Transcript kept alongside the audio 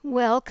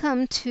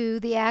Welcome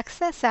to the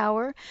Access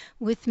Hour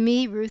with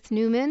me, Ruth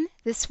Newman,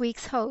 this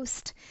week's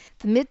host.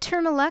 The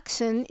midterm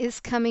election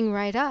is coming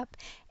right up,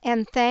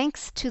 and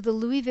thanks to the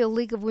Louisville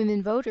League of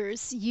Women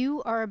Voters,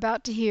 you are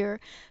about to hear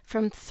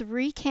from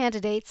 3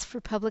 candidates for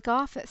public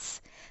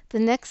office. The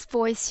next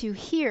voice you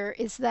hear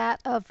is that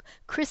of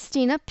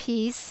Christina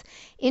Peace,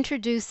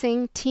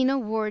 introducing Tina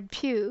Ward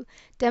Pugh,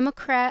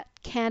 Democrat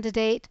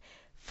candidate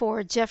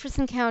for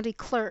Jefferson County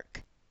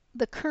Clerk.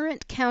 The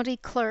current county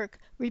clerk,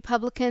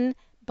 Republican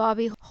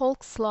Bobby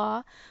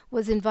Holtzlaw,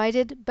 was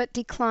invited but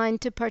declined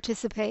to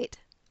participate.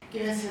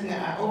 Give us an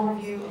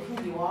overview of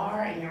who you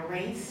are and your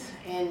race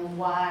and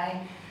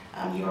why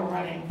you are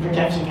running for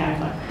Jefferson County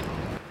Clerk.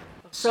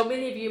 So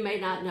many of you may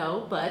not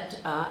know, but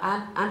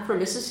I'm from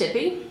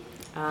Mississippi.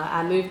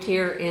 I moved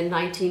here in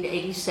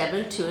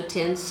 1987 to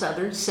attend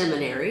Southern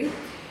Seminary,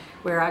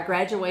 where I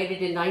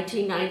graduated in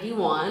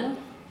 1991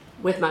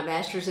 with my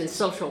master's in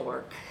social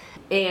work.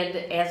 And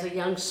as a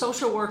young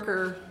social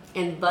worker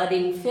and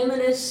budding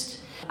feminist,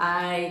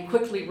 I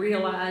quickly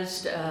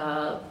realized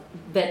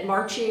that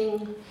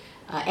marching,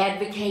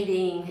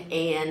 advocating,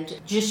 and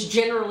just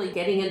generally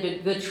getting into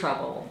good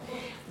trouble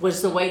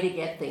was the way to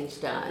get things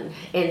done.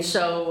 And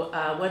so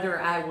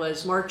whether I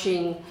was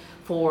marching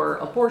for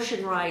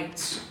abortion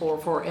rights or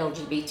for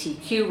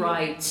LGBTQ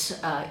rights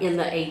in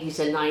the 80s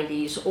and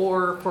 90s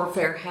or for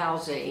fair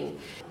housing,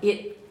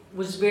 it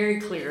was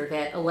very clear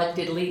that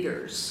elected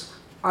leaders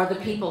are the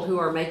people who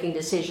are making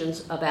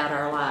decisions about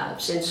our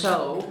lives. And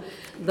so,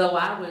 though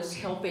I was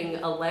helping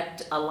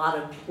elect a lot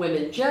of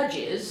women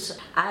judges,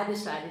 I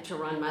decided to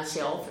run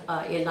myself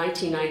in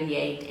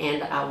 1998,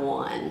 and I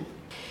won.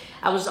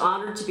 I was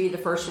honored to be the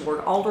first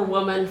ward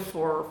alderwoman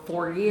for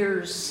 4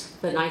 years,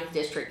 the 9th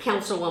District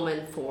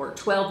Councilwoman for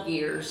 12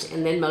 years,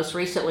 and then most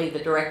recently the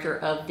director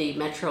of the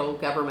Metro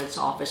Government's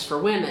Office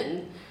for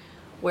Women,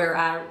 where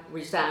I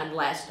resigned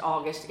last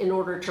August in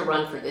order to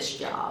run for this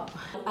job.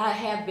 I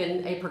have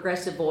been a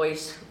progressive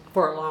voice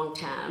for a long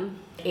time,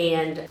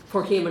 and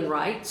for human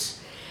rights.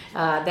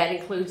 That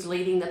includes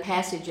leading the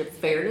passage of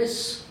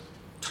fairness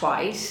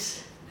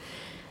twice,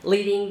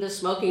 leading the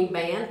smoking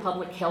ban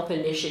public health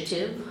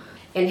initiative,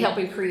 and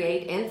helping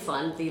create and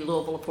fund the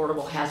Louisville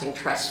Affordable Housing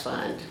Trust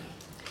Fund.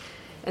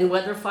 And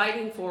whether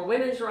fighting for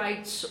women's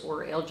rights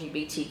or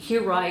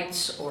LGBTQ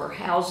rights or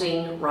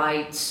housing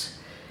rights,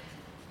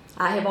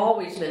 I have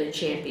always been a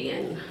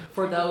champion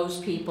for those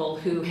people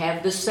who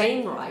have the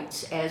same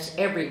rights as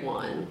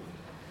everyone,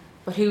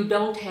 but who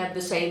don't have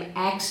the same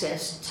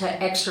access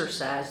to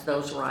exercise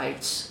those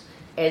rights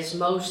as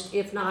most,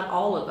 if not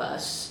all of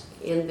us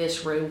in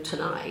this room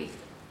tonight.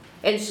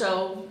 And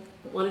so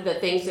one of the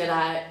things that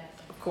I,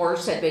 of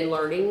course, have been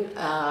learning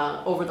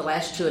over the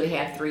last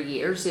 2.5, 3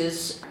 years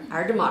is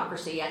our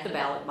democracy at the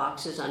ballot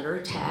box is under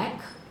attack.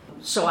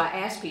 So I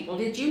asked people,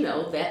 did you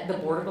know that the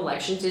Board of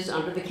Elections is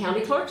under the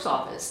county clerk's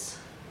office?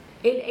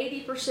 And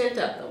 80% of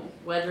them,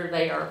 whether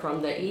they are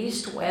from the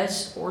east,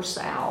 west, or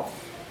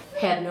south,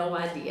 have no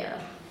idea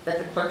that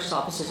the clerk's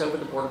office is over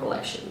the Board of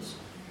Elections.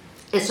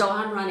 And so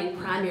I'm running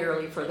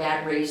primarily for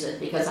that reason,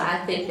 because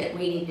I think that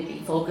we need to be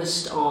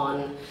focused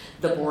on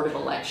the Board of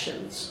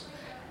Elections.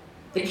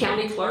 The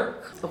county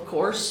clerk, of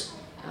course,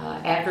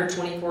 after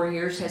 24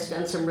 years has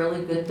done some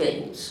really good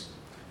things,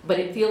 but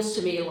it feels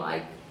to me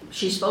like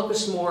she's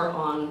focused more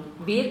on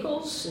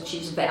vehicles, and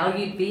she's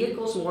valued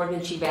vehicles more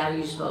than she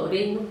values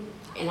voting.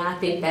 And I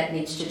think that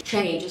needs to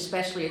change,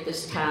 especially at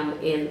this time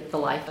in the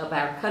life of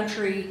our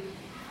country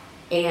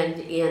and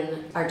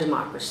in our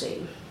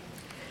democracy.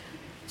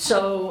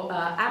 So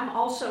I'm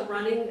also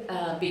running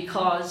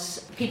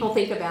because people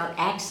think about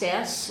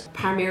access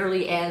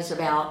primarily as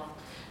about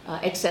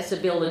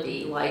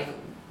accessibility, like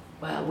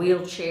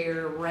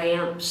wheelchair,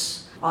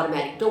 ramps,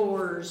 automatic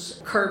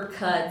doors, curb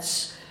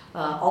cuts,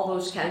 all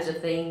those kinds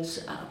of things,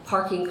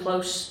 parking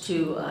close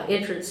to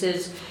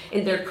entrances,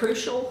 and they're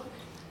crucial.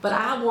 But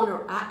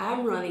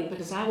I'm running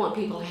because I want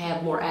people to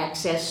have more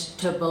access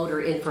to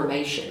voter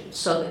information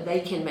so that they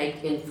can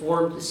make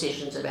informed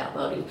decisions about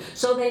voting,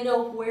 so they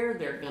know where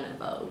they're going to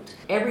vote.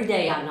 Every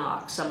day I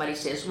knock, somebody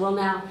says, well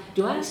now,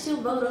 do I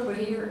still vote over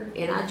here?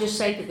 And I just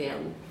say to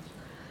them,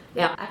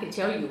 now I can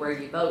tell you where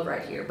you vote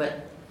right here,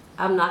 but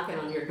I'm knocking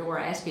on your door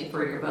asking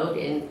for your vote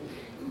and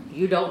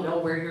you don't know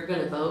where you're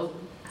going to vote.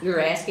 You're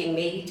asking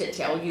me to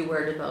tell you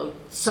where to vote.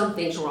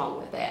 Something's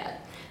wrong with that.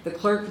 The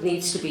clerk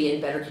needs to be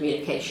in better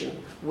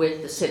communication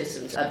with the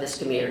citizens of this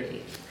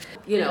community.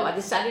 You know, I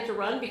decided to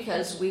run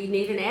because we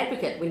need an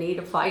advocate, we need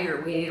a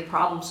fighter, we need a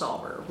problem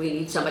solver. We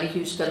need somebody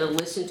who's going to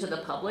listen to the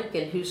public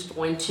and who's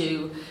going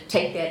to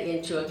take that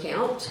into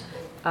account,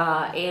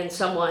 and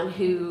someone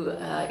who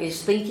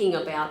is thinking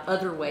about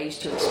other ways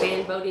to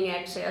expand voting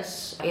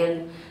access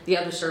and the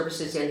other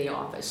services in the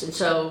office. And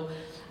so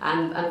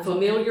I'm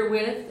familiar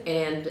with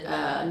and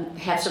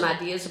have some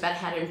ideas about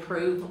how to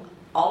improve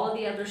all of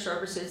the other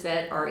services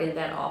that are in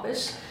that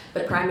office,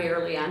 but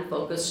primarily I'm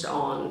focused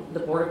on the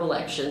Board of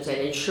Elections and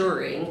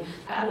ensuring,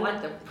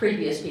 unlike the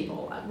previous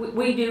people,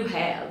 we do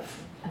have,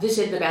 this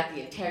isn't about the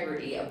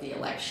integrity of the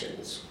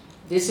elections.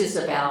 This is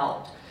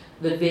about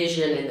the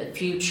vision and the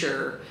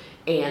future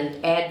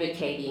and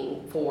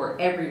advocating for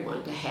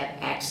everyone to have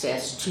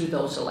access to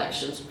those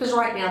elections, because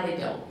right now they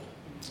don't,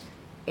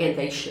 and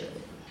they should.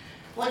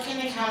 What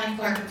can the county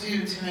clerk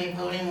do to make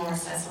voting more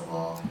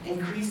accessible,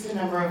 increase the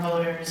number of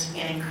voters,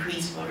 and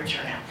increase voter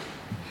turnout?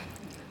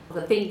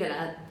 The thing that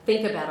I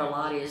think about a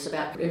lot is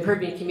about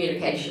improving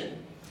communication.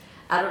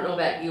 I don't know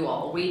about you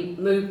all. We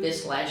moved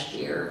this last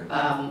year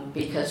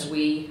because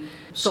we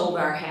sold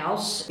our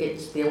house.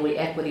 It's the only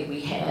equity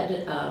we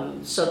had,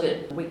 so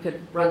that we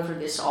could run for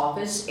this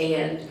office.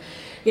 And,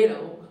 you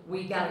know,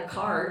 we got a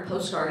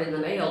postcard in the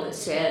mail that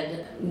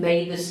said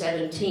May the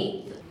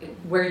 17th,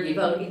 where you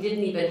vote. It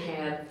didn't even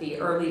have the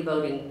early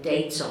voting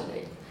dates on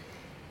it.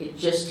 It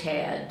just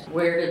had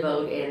where to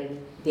vote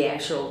and the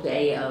actual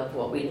day of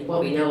what we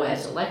know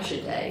as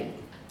Election Day.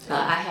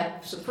 I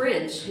have some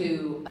friends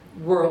who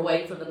were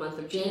away for the month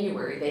of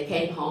January. They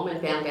came home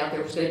and found out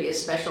there was going to be a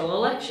special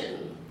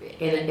election,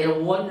 in a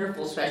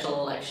wonderful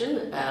special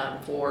election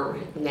for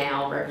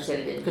now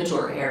Representative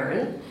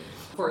Couture-Aaron,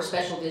 for a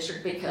special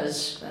district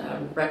because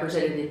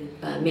Representative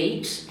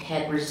Meeks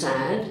had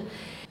resigned.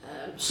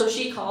 So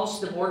she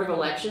calls the Board of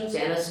Elections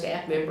and a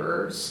staff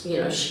members, you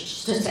know, to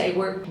say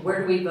where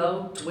do we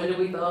vote, when do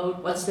we vote,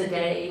 what's the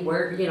day,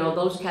 where, you know,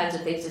 those kinds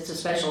of things. It's a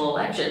special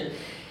election.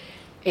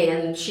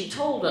 And she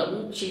told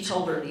her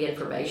the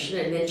information,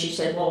 and then she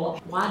said, well,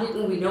 why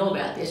didn't we know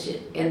about this?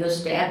 And the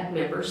staff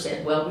member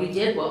said, well, we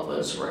did what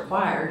was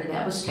required, and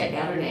that was take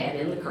out an ad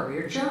in the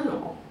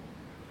Courier-Journal.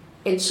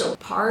 And so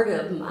part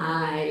of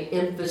my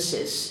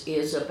emphasis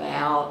is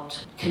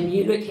about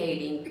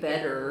communicating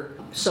better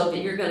so that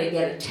you're going to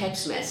get a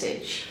text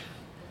message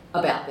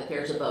about that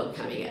there's a vote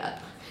coming up.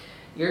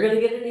 You're going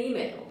to get an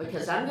email,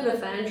 because I'm going to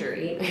find your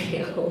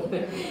email.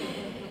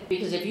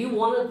 Because if you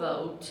want to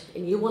vote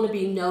and you want to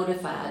be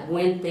notified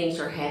when things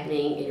are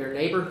happening in your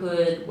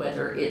neighborhood,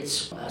 whether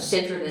it's a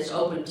center that's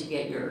open to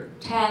get your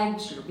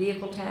tags, your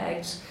vehicle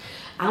tags,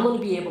 I want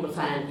to be able to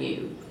find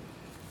you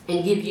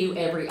and give you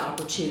every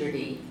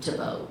opportunity to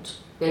vote.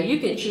 Now, you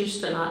can choose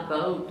to not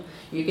vote,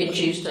 you can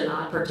choose to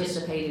not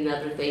participate in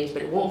other things,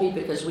 but it won't be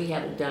because we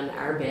haven't done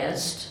our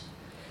best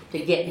to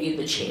get you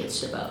the chance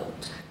to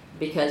vote.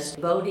 Because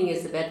voting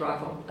is the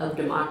bedrock of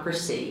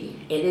democracy,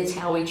 and it's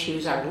how we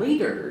choose our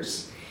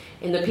leaders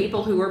and the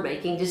people who are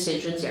making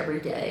decisions every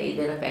day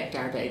that affect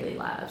our daily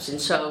lives.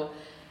 And so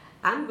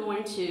I'm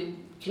going to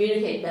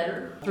communicate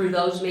better through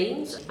those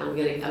means. I'm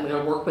going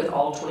to work with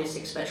all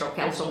 26 special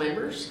council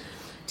members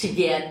to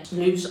get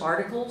news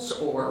articles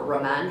or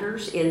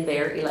reminders in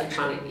their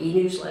electronic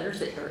newsletters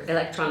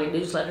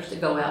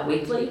that go out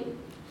weekly.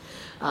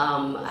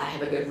 I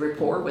have a good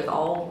rapport with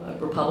all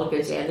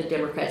Republicans and the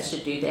Democrats to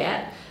do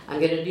that. I'm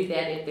going to do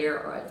that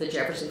if the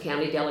Jefferson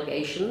County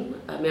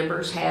delegation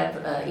members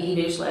have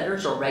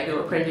e-newsletters or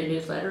regular printed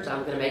newsletters.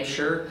 I'm going to make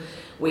sure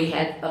we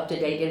have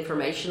up-to-date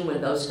information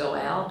when those go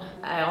out.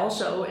 I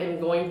also am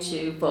going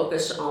to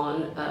focus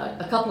on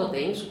a couple of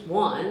things.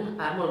 One,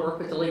 I'm going to work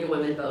with the League of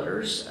Women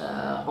Voters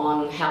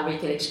on how we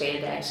can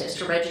expand access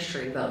to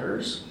registering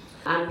voters.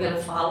 I'm going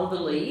to follow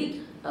the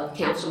lead of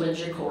Councilman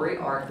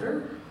Ja'Cory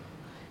Arthur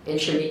and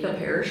Shamika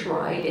Parrish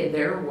Wright in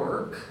their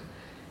work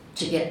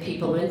to get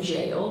people in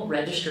jail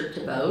registered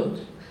to vote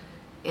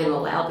and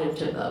allow them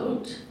to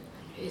vote.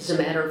 As a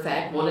matter of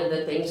fact, one of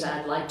the things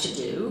I'd like to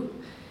do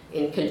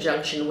in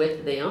conjunction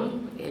with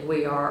them, and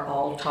we are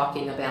all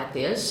talking about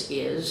this,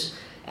 is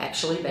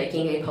actually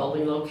making a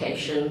polling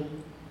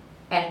location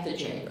at the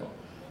jail.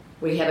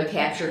 We have a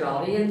captured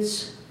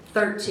audience,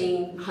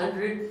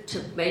 1,300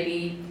 to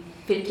maybe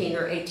 1,500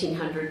 or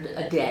 1,800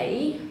 a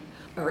day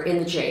are in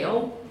the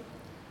jail.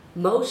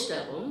 Most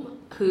of them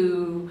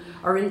who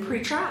are in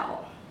pretrial.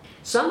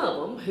 Some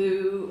of them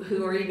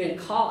who are even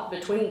caught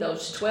between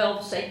those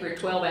sacred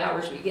 12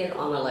 hours we get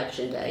on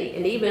Election Day,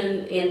 and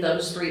even in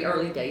those 3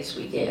 early days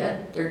we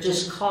get, they're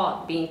just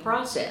caught being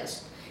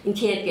processed and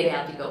can't get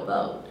out to go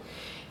vote.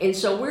 And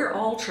so we're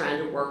all trying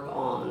to work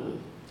on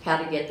how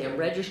to get them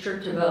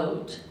registered to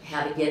vote,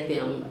 how to get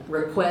them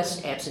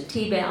request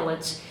absentee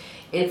ballots,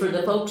 and for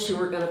the folks who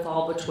are going to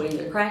fall between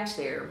the cracks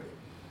there,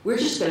 we're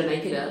just going to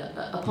make it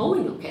a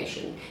polling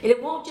location. And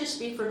it won't just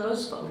be for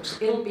those folks,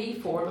 it'll be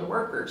for the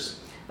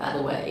workers. By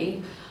the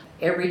way,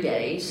 every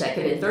day,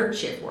 second and third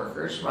shift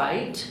workers,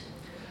 right,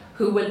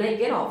 who when they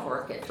get off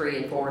work at 3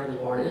 and 4 in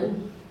the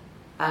morning,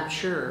 I'm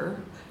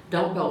sure,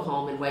 don't go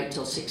home and wait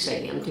till 6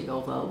 a.m. to go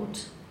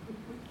vote,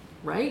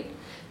 right?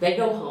 They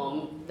go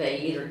home, they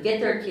either get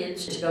their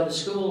kids to go to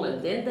school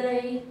and then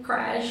they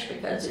crash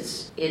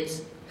because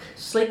it's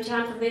sleep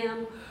time for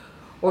them,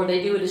 or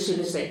they do it as soon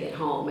as they get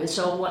home. And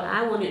so what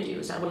I want to do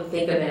is I want to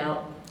think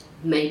about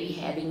maybe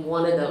having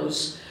one of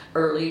those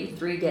early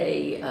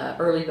 3-day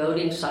early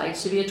voting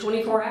sites to be a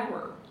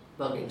 24-hour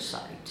voting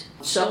site,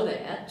 so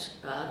that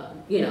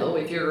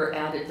if you're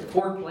out at the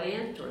Ford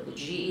plant or the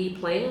GE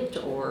plant,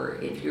 or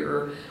if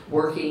you're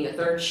working a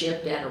third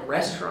shift at a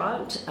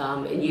restaurant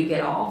and you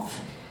get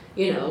off,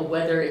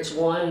 whether it's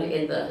one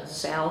in the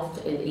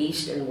south and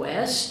east and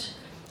west,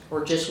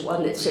 or just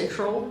one that's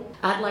central,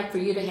 I'd like for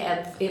you to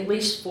have at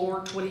least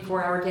 4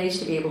 24-hour days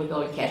to be able to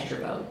go and cast your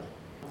vote.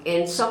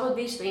 And some of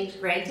these things,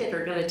 granted,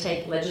 are going to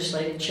take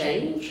legislative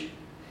change,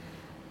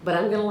 but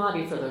I'm going to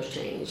lobby for those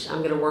changes. I'm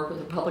going to work with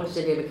Republicans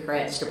and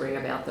Democrats to bring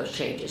about those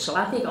changes. So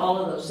I think all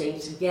of those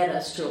things get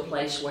us to a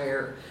place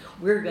where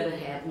we're going to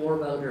have more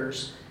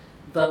voters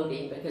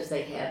voting because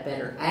they have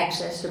better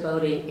access to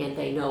voting and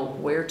they know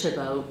where to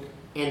vote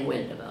and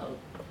when to vote.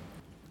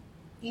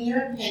 In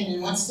your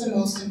opinion, what's the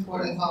most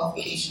important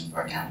qualification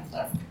for a county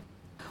clerk?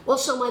 Well,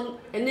 so my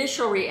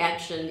initial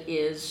reaction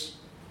is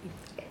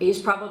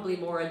probably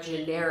more a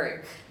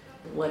generic,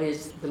 what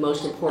is the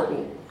most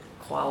important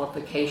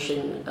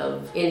qualification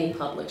of any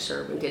public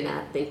servant, and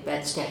I think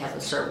that's to have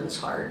a servant's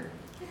heart.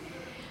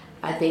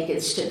 I think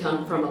it's to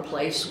come from a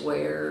place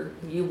where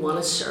you want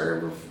to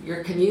serve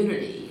your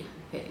community.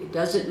 It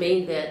doesn't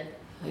mean that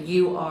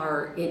you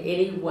are in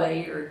any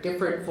way or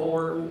different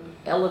form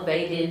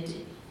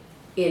elevated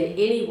in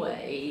any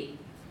way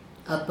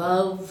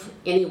above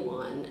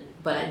anyone,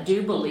 but I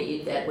do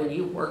believe that when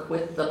you work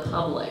with the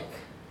public,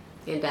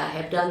 and I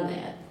have done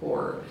that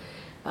for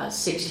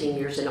 16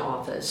 years in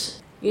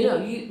office, you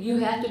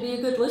have to be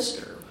a good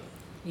listener.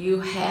 You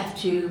have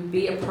to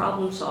be a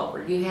problem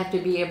solver. You have to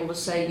be able to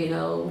say,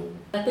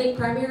 I think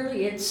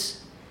primarily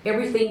it's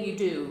everything you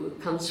do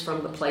comes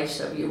from the place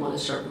of you want to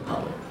serve the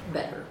public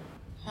better.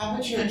 How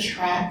would you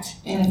attract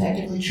and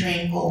effectively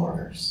train poll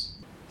workers?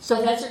 So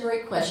that's a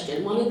great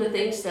question. One of the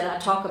things that I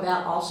talk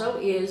about also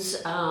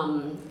is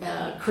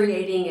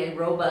creating a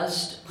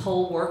robust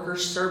poll worker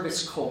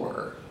service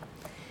corps.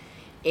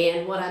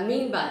 And what I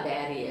mean by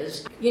that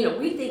is,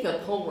 we think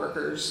of poll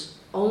workers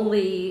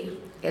only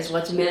as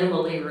what's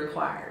minimally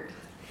required.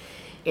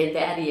 And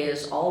that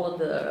is all of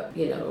the,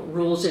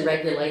 rules and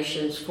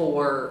regulations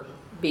for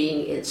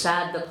being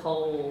inside the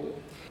poll,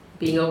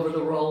 being over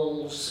the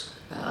rolls,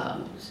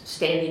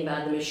 standing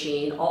by the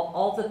machine,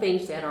 all the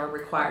things that are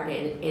required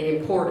and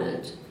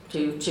important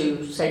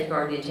to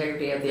safeguard the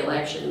integrity of the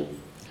election.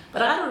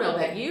 But I don't know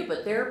about you,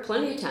 but there are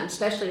plenty of times,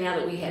 especially now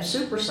that we have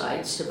super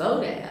sites to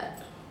vote at,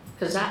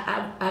 because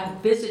I've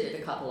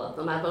visited a couple of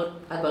them. I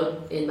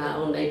vote in my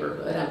own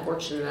neighborhood. I'm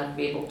fortunate enough to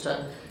be able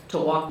to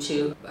walk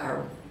to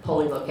our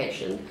polling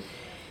location.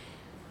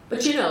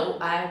 But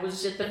I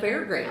was at the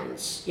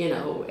fairgrounds,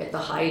 at the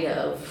height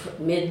of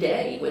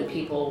midday when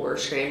people were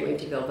scrambling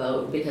to go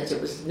vote because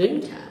it was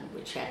noontime,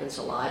 which happens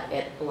a lot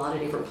at a lot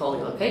of different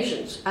polling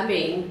locations. I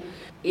mean,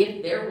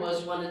 if there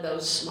was one of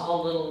those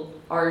small little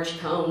orange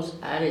cones,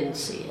 I didn't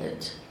see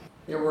it.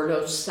 There were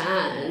no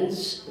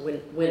signs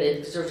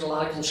because there was a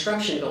lot of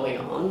construction going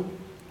on.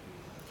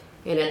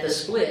 And at the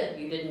split,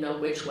 you didn't know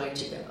which way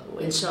to go.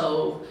 And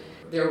so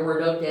there were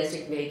no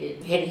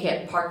designated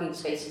handicapped parking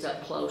spaces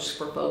up close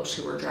for folks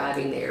who were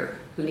driving there,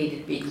 who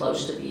needed to be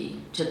close to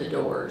the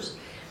doors.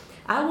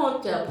 I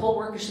want poll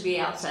workers to be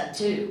outside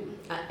too,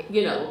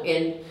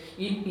 and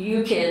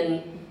you can,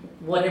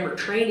 whatever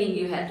training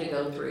you have to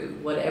go through,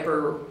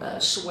 whatever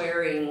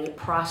swearing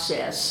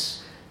process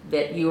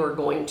that you are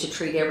going to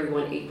treat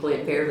everyone equally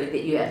and fairly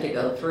that you have to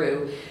go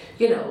through,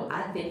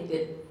 I think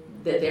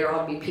that there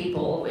ought to be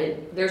people,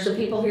 and there's some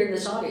people here in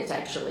this audience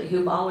actually,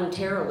 who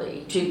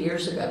voluntarily 2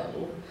 years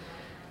ago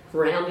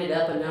rounded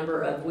up a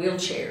number of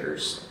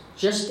wheelchairs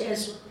just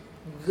as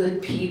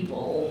good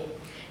people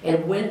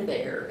and went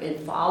there and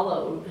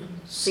followed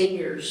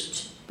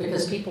seniors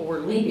because people were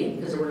leaving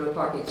because there were no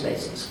parking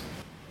spaces.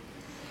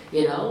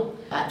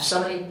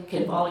 Somebody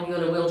can follow you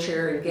in a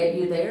wheelchair and get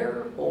you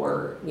there,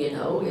 or,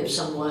 if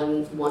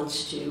someone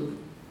wants to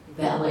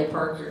valet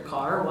park your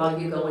car while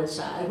you go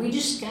inside. We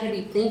just got to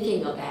be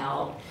thinking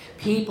about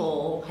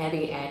people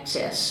having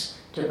access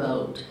to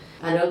vote.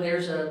 I know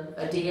there's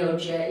a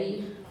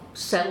DOJ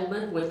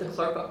settlement with the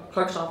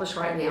clerk's office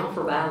right now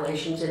for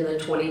violations in the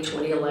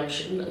 2020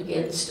 election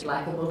against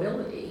lack of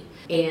mobility.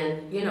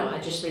 And, I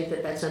just think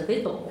that that's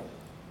unthinkable,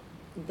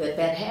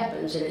 that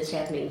happens, and it's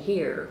happening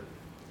here.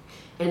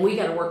 And we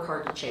got to work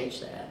hard to change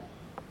that.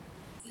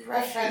 You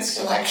referenced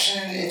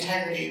election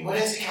integrity. What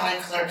is the county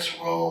clerk's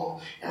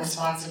role and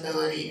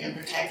responsibility in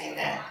protecting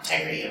that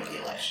integrity of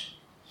the election?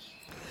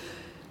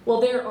 Well,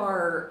 there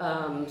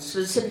are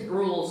specific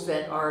rules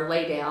that are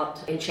laid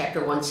out in Chapter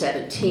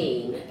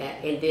 117,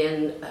 and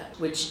then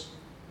which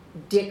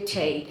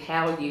dictate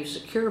how you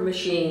secure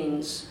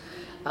machines,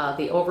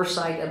 the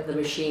oversight of the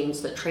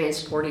machines, the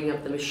transporting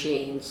of the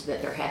machines,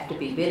 that there have to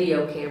be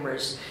video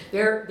cameras.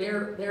 There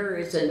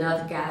is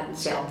enough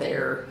guidance out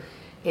there.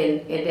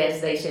 And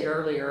as they said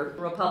earlier,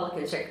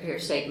 Republican Secretary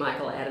of State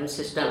Michael Adams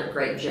has done a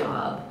great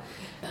job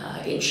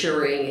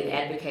ensuring and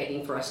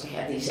advocating for us to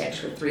have these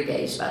extra 3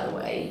 days, by the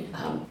way.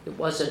 It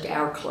wasn't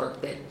our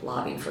clerk that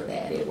lobbied for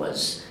that. It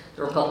was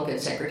the Republican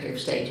Secretary of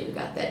State who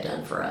got that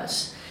done for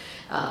us.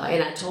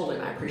 And I told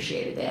him I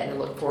appreciated that and I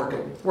look forward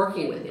to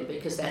working with him,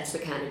 because that's the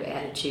kind of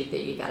attitude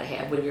that you got to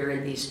have when you're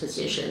in these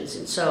positions.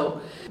 And so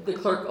the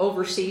clerk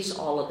oversees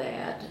all of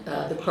that.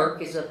 The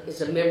clerk is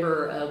a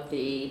member of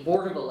the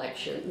Board of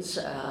Elections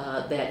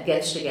that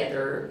gets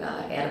together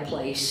at a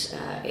place,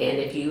 and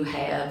if you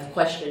have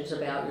questions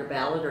about your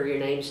ballot or your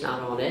name's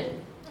not on it,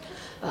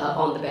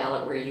 on the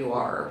ballot where you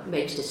are,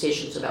 makes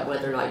decisions about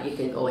whether or not you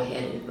can go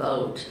ahead and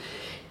vote.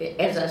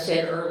 as I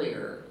said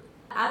earlier,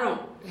 I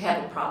don't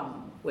have a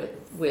problem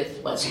with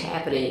what's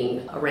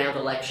happening around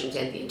elections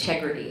and the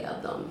integrity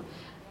of them.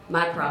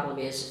 My problem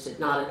is that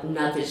not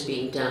enough is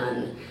being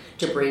done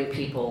to bring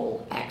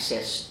people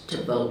access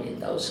to vote in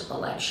those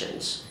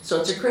elections.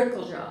 So it's a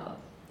critical job.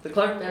 The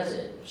clerk does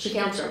it. She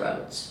counts our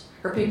votes.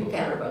 Her people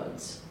count our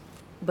votes.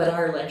 But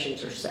our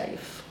elections are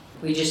safe.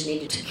 We just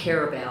need to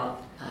care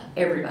about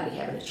everybody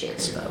having a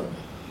chance to vote.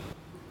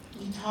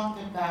 You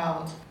talked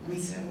about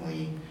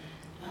recently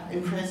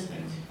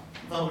imprisoned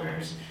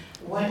voters.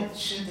 What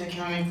should the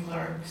county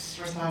clerk's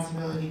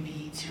responsibility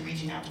be to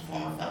reaching out to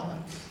former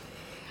felons?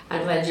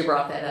 I'm glad you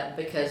brought that up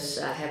because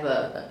I have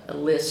a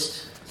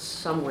list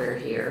somewhere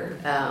here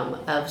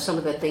of some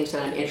of the things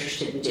that I'm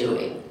interested in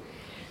doing.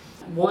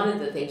 One of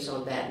the things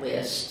on that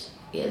list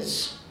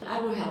is, I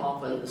don't know how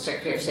often the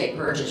Secretary of State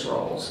purges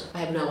rolls. I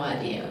have no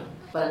idea,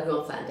 but I'm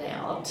going to find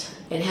out.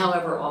 And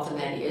however often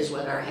that is,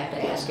 whether I have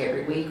to ask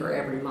every week or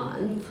every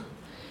month,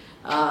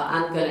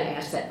 I'm going to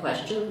ask that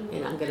question,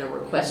 and I'm going to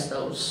request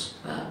those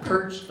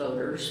purged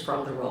voters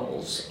from the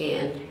rolls.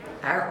 And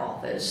our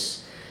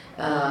office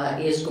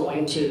is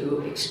going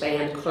to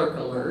expand Clerk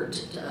Alert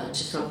to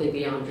something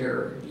beyond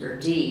your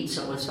deed,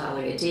 someone's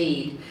filing a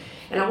deed.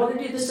 And I want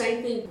to do the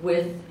same thing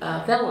with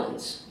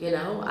felons. You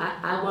know,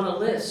 I want a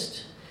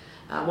list.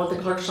 I want the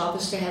clerk's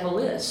office to have a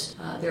list.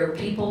 There are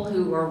people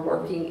who are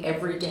working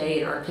every day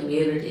in our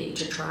community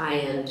to try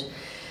and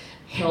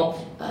help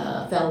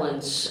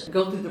felons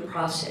go through the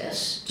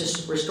process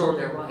to restore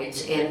their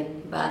rights.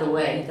 And by the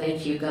way,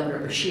 thank you, Governor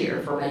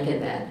Beshear, for making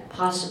that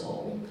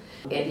possible.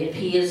 And if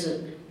he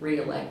isn't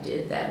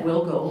reelected, that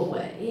will go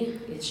away.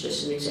 It's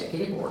just an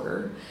executive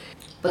order.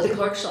 But the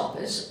clerk's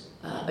office,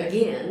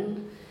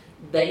 again,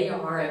 they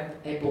are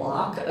a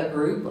block, a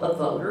group of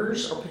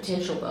voters or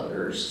potential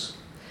voters.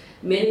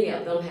 Many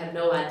of them have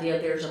no idea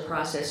there's a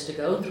process to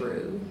go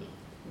through.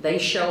 They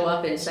show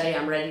up and say,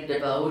 I'm ready to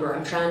vote, or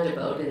I'm trying to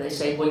vote, and they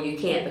say, well, you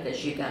can't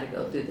because you've got to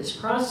go through this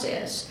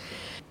process.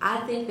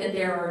 I think that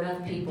there are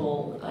enough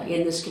people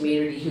in this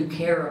community who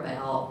care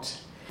about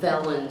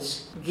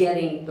felons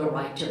getting the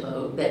right to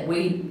vote that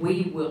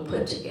we will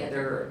put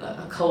together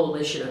a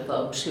coalition of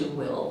folks who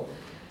will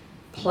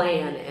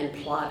plan and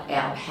plot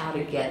out how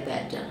to get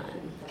that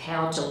done,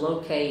 how to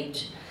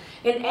locate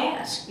and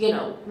ask,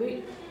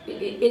 we're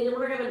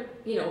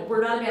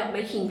not about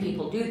making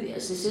people do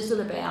this. This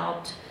isn't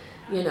about,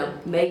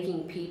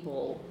 making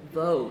people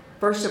vote.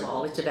 First of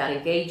all, it's about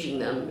engaging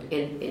them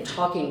in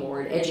talking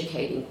more and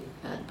educating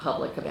the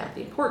public about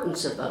the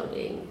importance of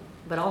voting,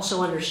 but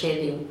also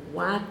understanding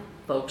why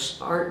folks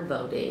aren't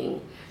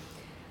voting,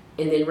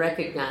 and then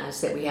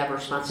recognize that we have a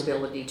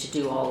responsibility to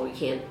do all we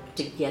can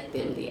to get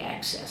them the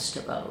access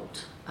to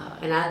vote.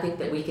 And I think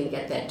that we can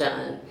get that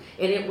done,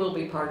 and it will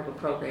be part of a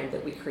program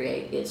that we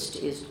create.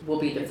 It will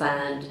be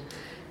defined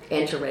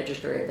and to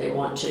register if they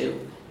want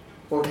to,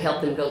 or to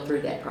help them go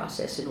through that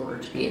process in order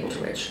to be able to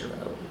register to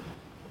vote.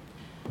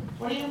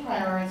 What are your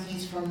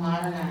priorities for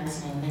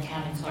modernizing the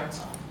county clerk's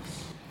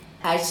office?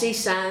 I see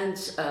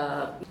signs,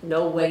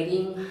 no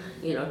waiting,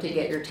 to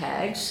get your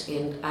tags,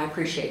 and I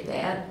appreciate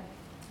that.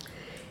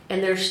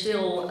 And there's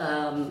still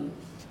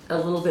a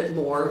little bit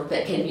more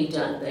that can be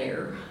done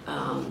there.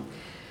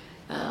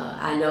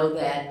 I know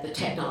that the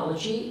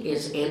technology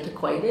is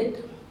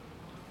antiquated.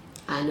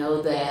 I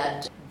know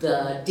that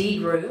the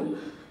deed room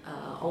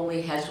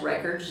only has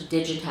records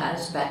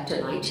digitized back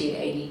to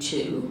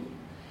 1982.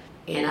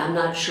 And I'm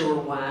not sure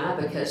why,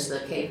 because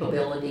the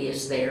capability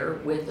is there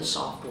with the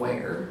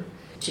software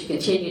to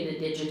continue to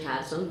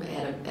digitize them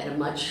at a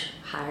much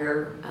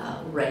higher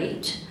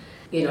rate.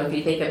 If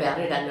you think about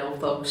it, I know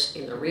folks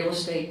in the real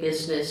estate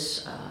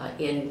business,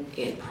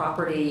 in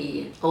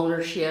property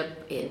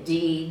ownership, in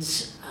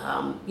deeds,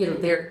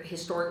 their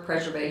historic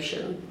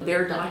preservation,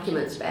 their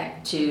documents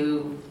back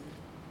to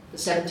the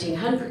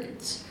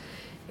 1700s.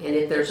 And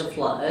if there's a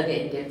flood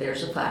and if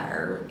there's a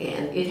fire,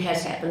 and it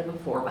has happened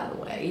before, by the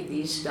way,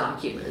 these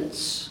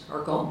documents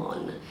are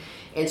gone.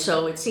 And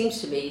so it seems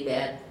to me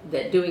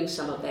that doing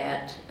some of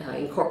that,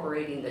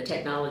 incorporating the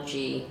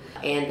technology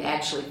and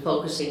actually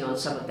focusing on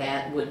some of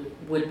that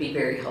would be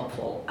very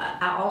helpful.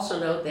 I also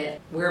know that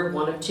we're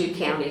one of 2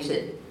 counties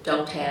that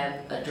don't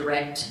have a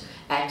direct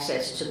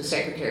access to the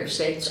Secretary of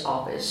State's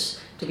office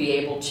to be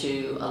able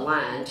to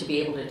align, to be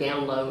able to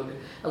download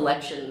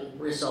election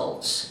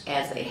results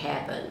as they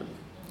happen.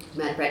 As a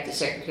matter of fact, the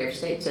Secretary of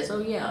State says, oh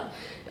yeah,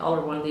 y'all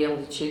are one of the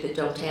only 2 that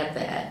don't have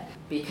that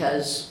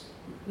because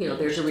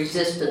there's a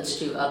resistance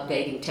to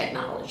updating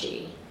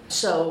technology.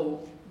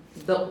 So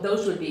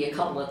those would be a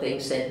couple of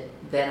things that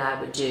I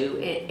would do.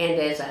 And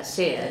as I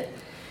said,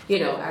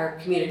 our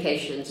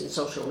communications and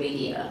social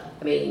media.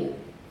 I mean,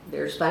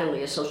 there's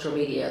finally a social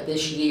media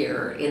this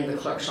year in the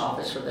clerk's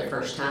office for the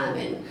first time.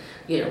 And,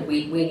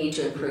 we need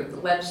to improve the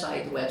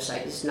website. The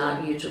website is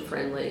not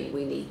user-friendly.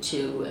 We need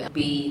to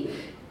be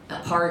a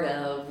part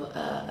of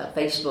a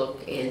Facebook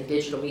and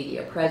digital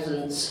media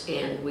presence,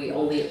 and we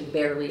only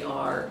barely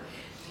are.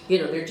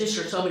 There just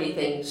are so many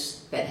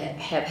things that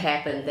have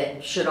happened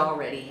that should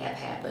already have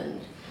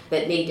happened,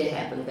 that need to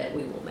happen, that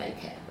we will make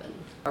happen.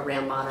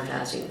 around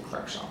modernizing the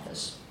clerk's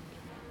office.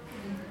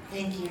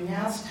 Thank you.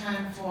 Now it's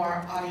time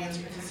for audience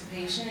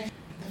participation.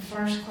 The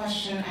first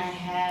question I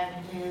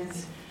have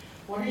is,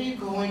 what are you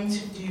going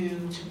to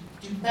do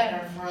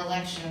better for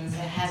elections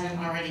that hasn't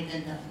already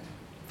been done?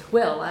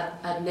 Well,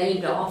 I've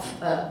named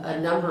off a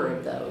number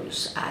of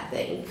those, I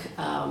think,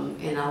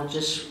 and I'll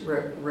just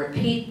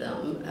repeat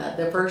them.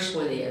 The first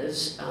one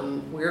is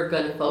we're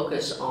going to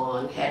focus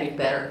on having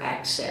better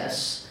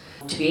access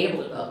to be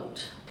able to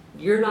vote.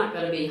 You're not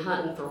going to be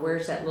hunting for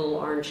where's that little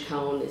orange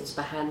cone that's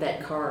behind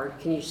that car.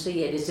 Can you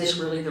see it? Is this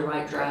really the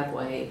right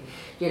driveway?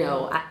 You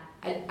know,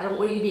 I don't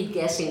want you to be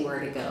guessing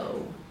where to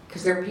go,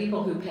 because there are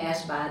people who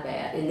pass by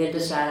that and then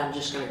decide, I'm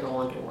just going to go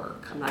on to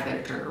work. I'm not going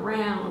to turn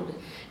around.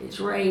 It's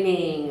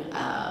raining,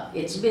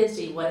 it's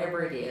busy,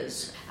 whatever it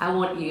is. I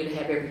want you to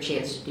have every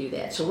chance to do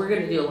that. So we're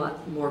going to do a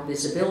lot more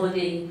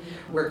visibility.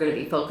 We're going to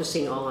be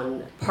focusing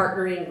on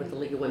partnering with the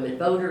League of Women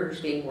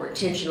Voters, being more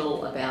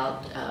intentional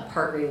about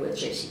partnering with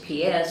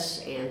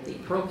JCPS and the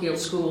parochial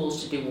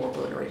schools to do more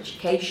voter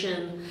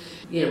education.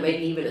 You know,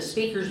 maybe even a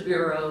speakers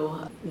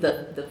bureau.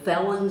 The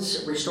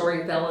felons,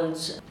 restoring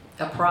felons,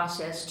 a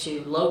process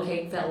to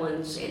locate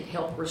felons and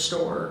help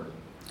restore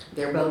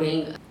their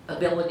voting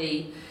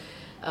ability.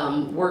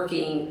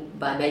 Working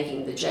by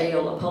making the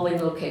jail a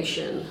polling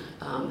location,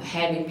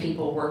 having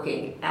people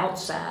working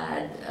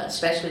outside,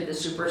 especially the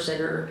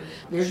supercenter.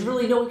 There's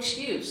really no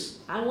excuse.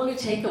 I want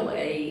to take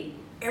away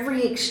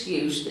every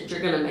excuse that you're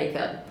going to make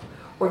up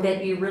or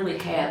that you really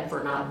have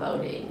for not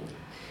voting.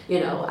 You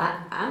know,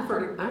 I'm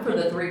for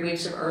the 3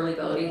 weeks of early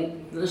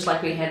voting, just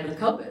like we had with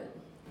COVID.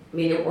 I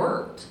mean, it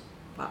worked.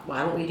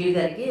 Why don't we do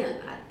that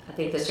again? I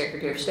think the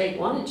Secretary of State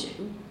wanted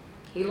to.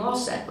 He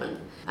lost that one.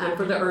 I'm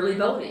for the early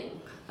voting.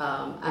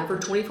 I'm for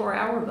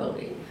 24-hour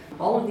voting.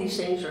 All of these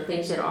things are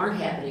things that aren't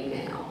happening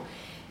now.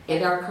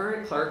 And our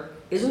current clerk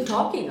isn't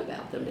talking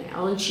about them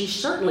now, and she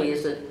certainly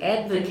isn't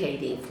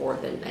advocating for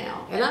them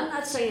now. And I'm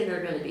not saying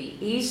they're going to be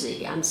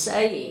easy. I'm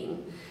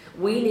saying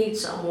we need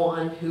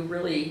someone who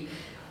really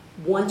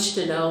wants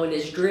to know and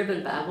is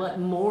driven by what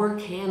more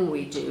can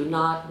we do,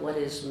 not what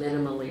is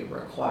minimally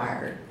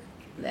required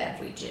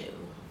that we do.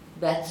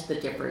 That's the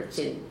difference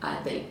in, I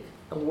think,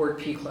 a Ward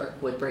P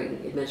clerk would bring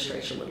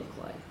administration would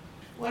look like.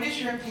 What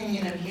is your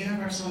opinion of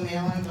universal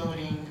mail-in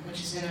voting,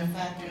 which is in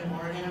effect in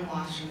Oregon and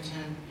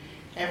Washington?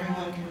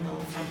 Everyone can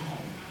vote from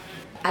home.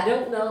 I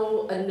don't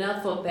know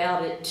enough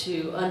about it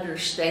to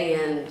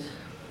understand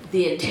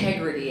the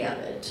integrity of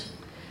it,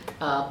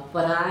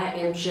 but I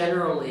am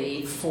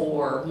generally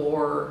for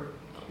more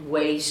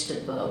ways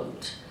to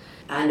vote.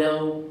 I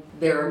know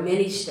there are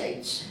many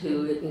states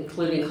who,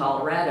 including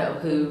Colorado,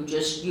 who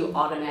just you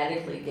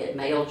automatically get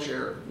mailed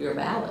your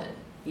ballot.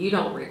 You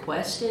don't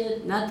request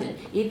it, nothing.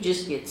 It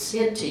just gets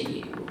sent to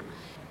you.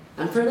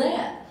 I'm for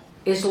that.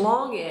 As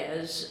long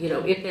as, you know,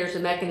 if there's a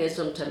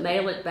mechanism to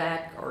mail it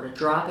back or to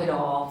drop it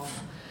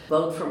off,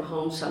 vote from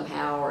home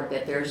somehow, or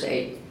that there's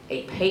a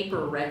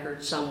paper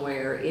record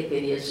somewhere, if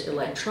it is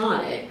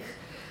electronic,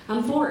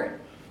 I'm for it.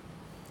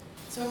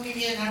 So we'll give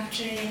you an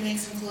opportunity to make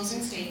some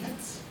closing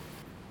statements.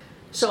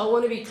 So I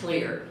want to be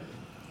clear.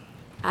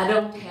 I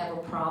don't have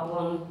a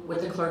problem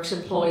with the clerk's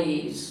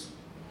employees.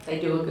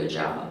 They do a good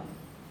job.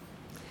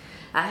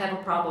 I have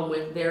a problem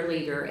with their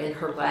leader and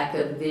her lack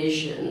of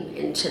vision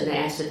and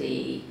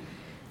tenacity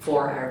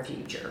for our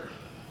future.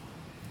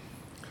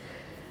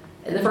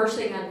 And the first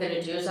thing I'm going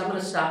to do is I'm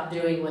going to stop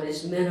doing what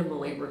is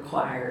minimally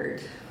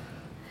required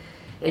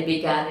and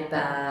be guided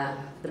by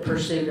the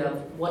pursuit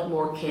of what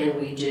more can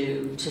we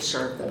do to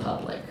serve the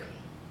public.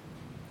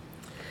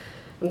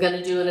 I'm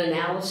going to do an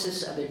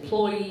analysis of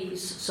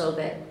employees so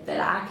that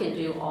I can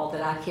do all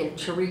that I can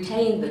to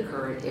retain the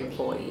current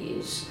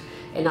employees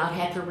and not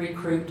have to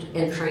recruit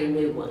and train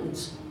new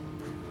ones.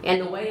 And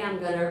the way I'm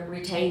going to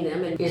retain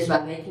them is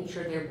by making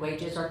sure their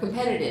wages are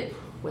competitive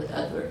with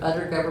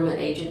other government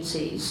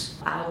agencies.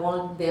 I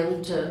want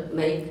them to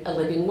make a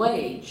living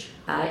wage.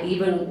 I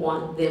even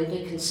want them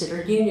to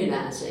consider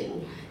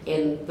unionizing.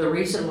 And the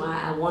reason why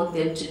I want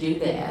them to do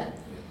that,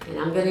 and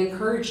I'm going to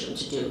encourage them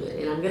to do it,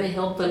 and I'm going to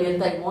help them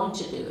if they want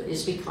to do it,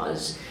 is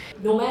because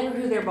no matter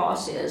who their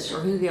boss is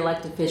or who the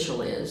elected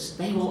official is,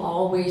 they will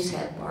always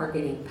have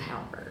bargaining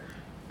power.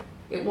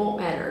 It won't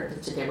matter if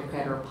it's a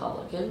Democrat or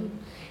Republican,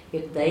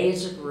 if they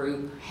as a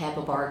group have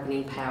a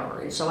bargaining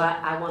power. And so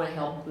I want to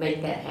help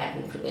make that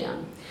happen for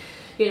them.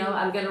 You know,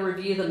 I'm going to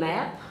review the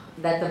map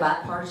that the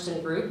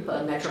bipartisan group,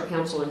 Metro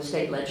Council and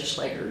state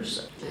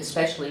legislators,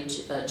 especially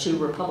two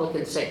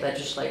Republican state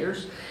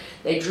legislators,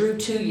 they drew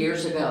 2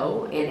 years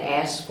ago and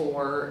asked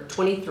for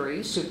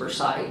 23 super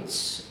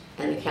sites,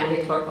 and the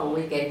county clerk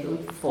only gave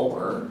them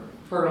 4.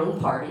 Her own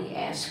party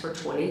asked for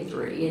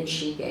 23, and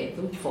she gave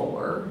them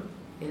 4.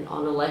 And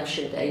on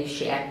election day,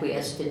 she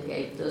acquiesced and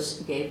gave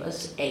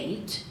us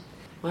 8.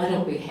 Why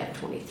don't we have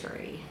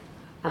 23?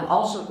 I'm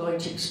also going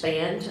to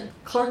expand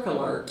Clerk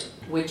Alert,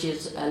 which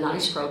is a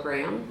nice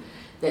program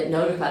that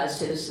notifies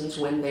citizens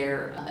when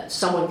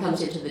someone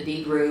comes into the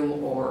deed room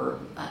or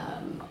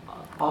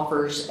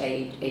offers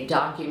a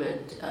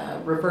document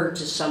referred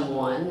to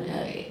someone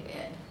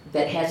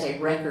that has a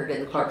record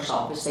in the clerk's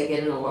office, they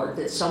get an alert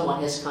that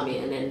someone has come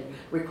in and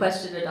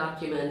requested a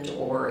document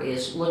or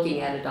is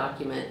looking at a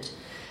document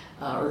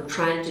or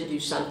trying to do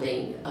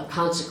something of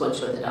consequence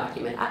with a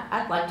document.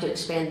 I'd like to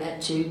expand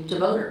that to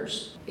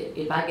voters.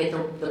 If I get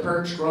the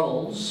purged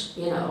rolls,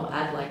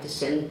 I'd like to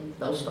send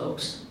those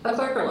folks a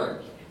clerk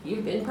alert.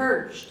 You've been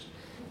purged.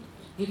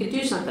 You could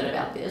do something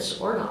about this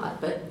or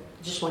not, but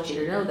just want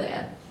you to know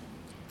that.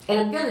 And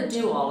I'm going to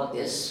do all of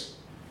this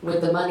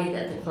with the money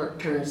that the clerk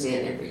turns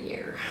in every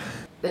year.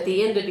 At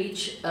the end of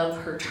each of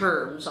her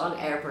terms, on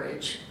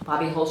average,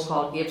 Bobby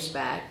Holzclaw gives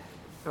back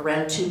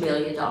around $2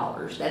 million.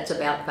 That's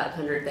about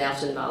 $500,000,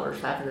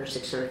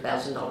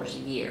 $600,000 a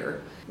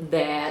year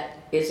that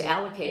is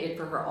allocated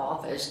for her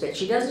office that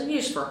she doesn't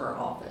use for her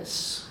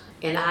office.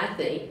 And I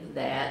think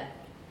that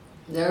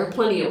there are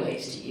plenty of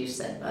ways to use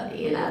that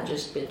money, and I've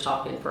just been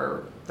talking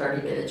for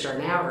 30 minutes or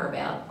an hour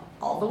about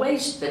all the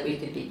ways that we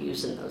could be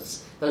using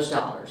those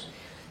dollars.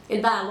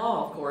 And by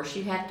law, of course,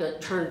 you have to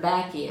turn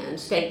back in,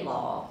 state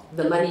law,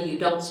 the money you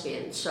don't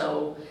spend.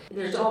 So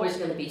there's always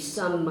going to be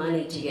some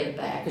money to give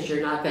back because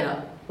you're not going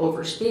to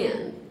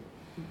overspend.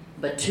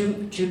 But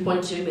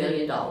 $2.2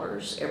 million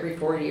every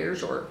 4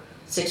 years or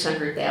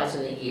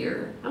 $600,000 a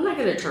year, I'm not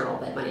going to turn all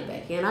that money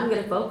back in. I'm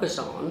going to focus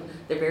on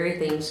the very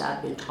things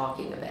I've been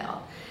talking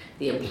about.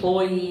 The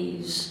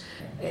employees,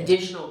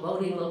 additional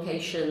voting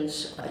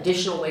locations,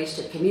 additional ways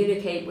to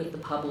communicate with the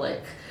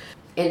public,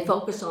 and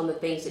focus on the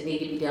things that need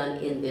to be done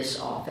in this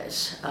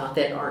office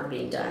that aren't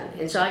being done.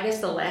 And so I guess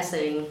the last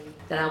thing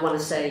that I want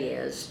to say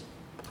is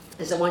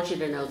I want you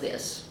to know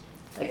this,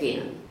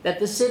 again, that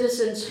the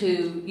citizens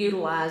who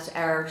utilize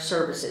our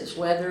services,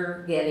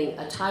 whether getting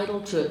a title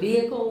to a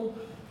vehicle,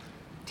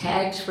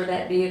 tags for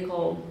that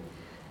vehicle,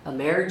 a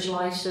marriage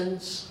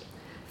license,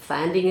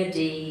 finding a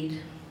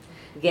deed,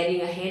 getting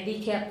a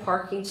handicap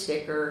parking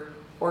sticker,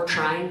 or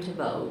trying to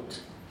vote,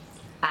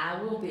 I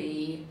will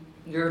be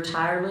your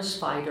tireless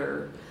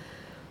fighter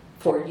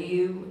for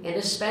you, and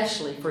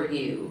especially for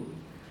you,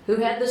 who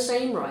have the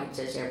same rights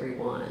as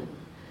everyone,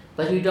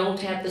 but who don't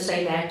have the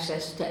same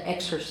access to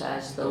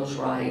exercise those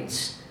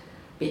rights,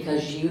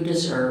 because you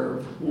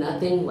deserve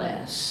nothing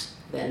less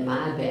than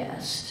my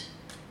best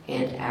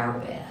and our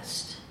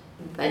best.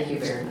 Thank you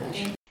very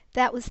much.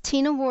 That was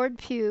Tina Ward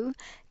Pugh,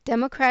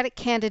 Democratic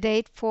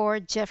candidate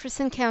for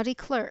Jefferson County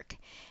Clerk.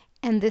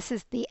 And this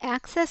is the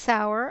Access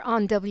Hour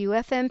on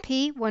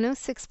WFMP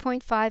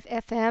 106.5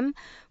 FM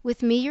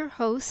with me, your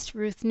host,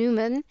 Ruth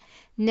Newman.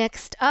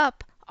 Next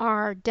up,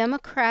 our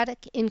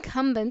Democratic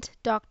incumbent,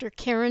 Dr.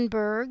 Karen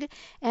Berg,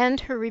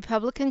 and her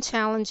Republican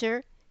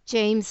challenger,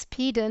 James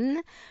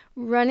Peden,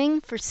 running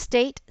for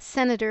state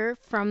senator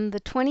from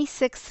the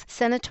 26th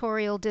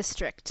Senatorial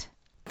District.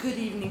 Good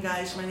evening,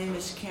 guys. My name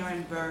is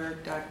Karen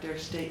Berg, Dr.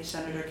 State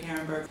Senator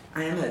Karen Berg.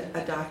 I am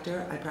a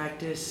doctor. I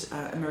practice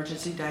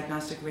emergency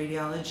diagnostic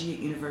radiology at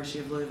University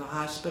of Louisville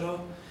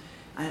Hospital.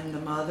 I am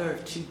the mother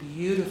of 2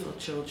 beautiful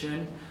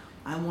children.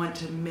 I want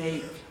to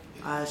make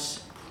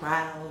us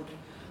proud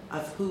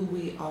of who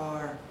we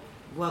are,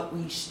 what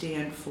we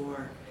stand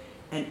for,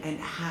 and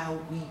how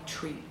we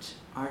treat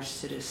our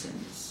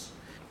citizens.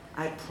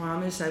 I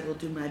promise I will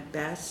do my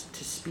best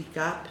to speak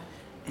up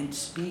and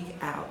speak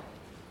out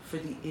for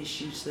the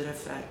issues that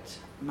affect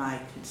my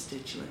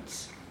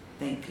constituents.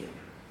 Thank you.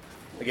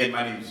 Again,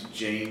 my name is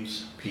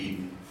James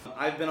Peden.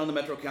 I've been on the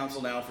Metro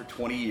Council now for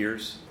 20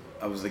 years.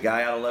 I was the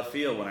guy out of left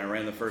field when I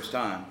ran the first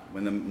time.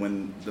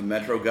 When the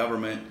Metro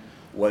government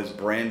was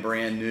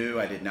brand new,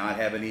 I did not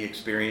have any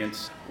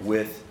experience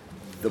with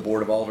the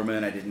Board of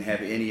Aldermen. I didn't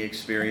have any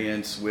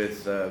experience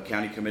with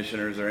county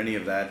commissioners or any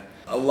of that.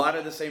 A lot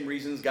of the same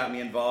reasons got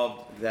me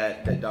involved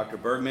that Dr.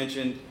 Berg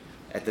mentioned.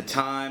 At the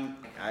time,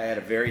 I had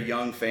a very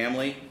young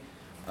family.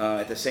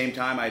 At the same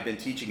time, I had been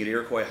teaching at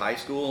Iroquois High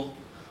School,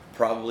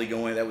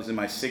 that was in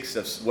my 6th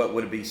of what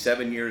would be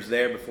 7 years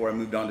there before I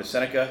moved on to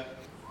Seneca.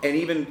 And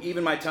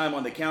even my time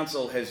on the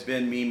council has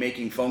been me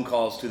making phone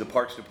calls to the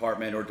Parks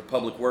Department or to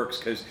Public Works,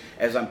 because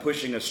as I'm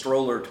pushing a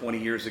stroller 20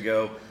 years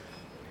ago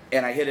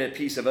and I hit a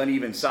piece of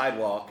uneven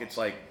sidewalk, it's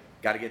like,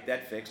 got to get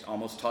that fixed,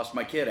 almost tossed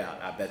my kid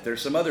out. I bet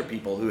there's some other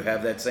people who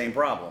have that same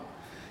problem.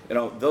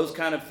 Those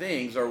kind of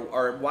things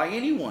are why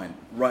anyone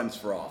runs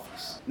for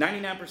office.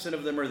 99%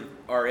 of them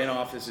are in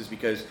office is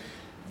because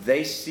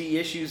they see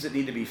issues that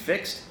need to be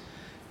fixed,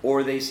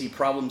 or they see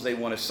problems they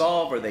want to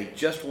solve, or they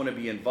just want to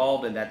be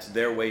involved, and that's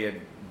their way of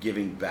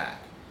giving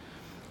back.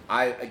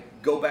 I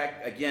go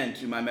back again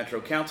to my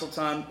Metro Council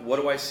time. What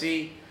do I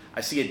see?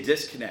 I see a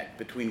disconnect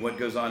between what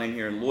goes on in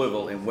here in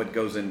Louisville and what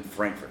goes in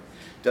Frankfort.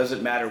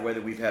 Doesn't matter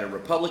whether we've had a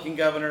Republican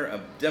governor,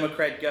 a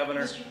Democrat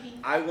governor.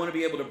 I want to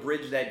be able to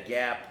bridge that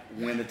gap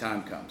when the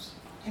time comes.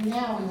 And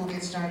now we will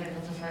get started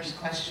with the first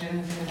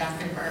question from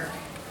Dr. Berg.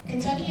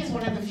 Kentucky is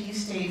one of the few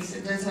states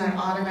that does not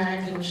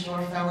automatically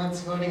restore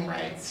felons voting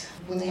rights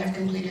when they have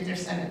completed their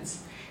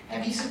sentence.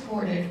 Have you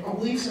supported or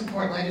will you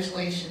support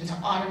legislation to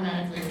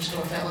automatically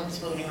restore felons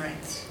voting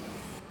rights?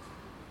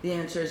 The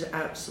answer is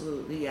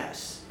absolutely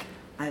yes.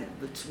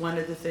 It's one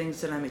of the things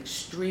that I'm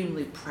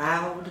extremely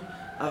proud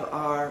of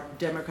our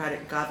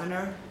Democratic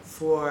governor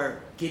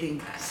for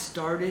getting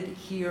started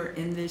here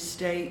in this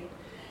state.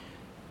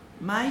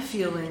 My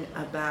feeling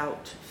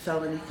about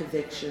felony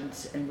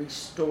convictions and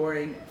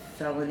restoring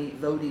felony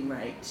voting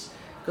rights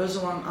goes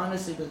along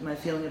honestly with my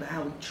feeling about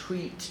how we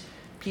treat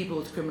people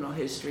with criminal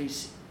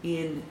histories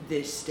in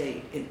this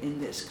state and in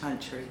this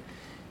country.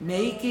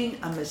 Making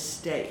a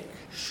mistake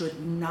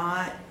should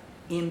not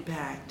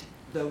impact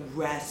the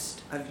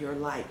rest of your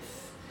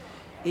life.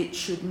 It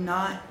should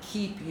not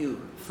keep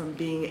you from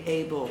being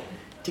able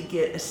to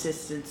get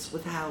assistance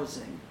with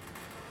housing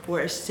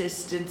or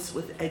assistance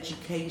with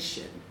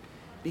education,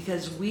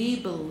 because we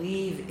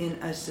believe in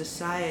a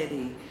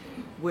society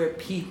where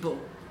people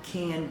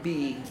can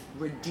be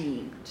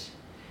redeemed.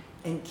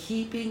 And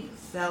keeping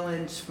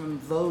felons from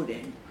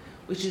voting,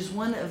 which is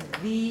one of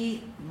the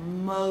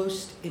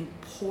most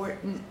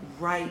important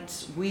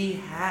rights we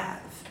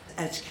have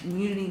as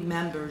community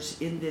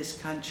members in this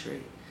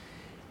country,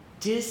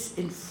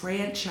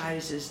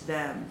 disenfranchises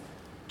them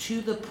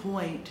to the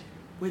point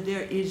where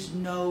there is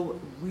no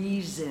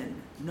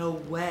reason, no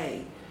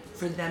way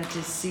for them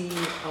to see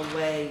a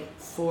way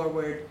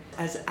forward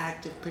as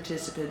active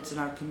participants in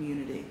our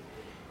community.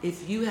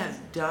 If you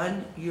have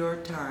done your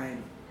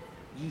time,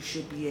 you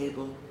should be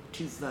able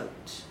to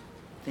vote.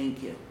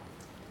 Thank you.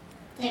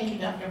 Thank you,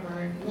 Dr.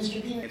 Byrd.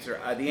 Mr.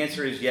 Pena? The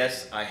answer is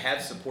yes, I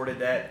have supported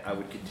that. I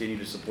would continue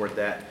to support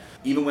that.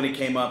 Even when it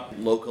came up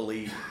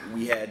locally,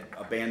 we had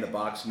a Ban the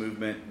Box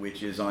movement,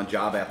 which is on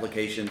job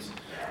applications,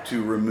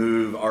 to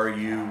remove "Are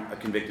you a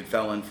convicted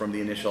felon?" from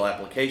the initial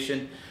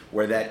application,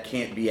 where that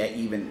can't be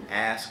even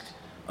asked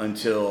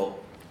until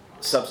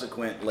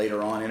subsequent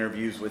later on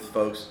interviews with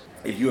folks.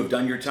 If you have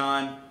done your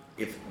time,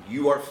 if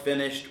you are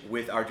finished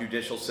with our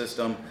judicial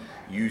system,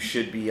 you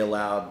should be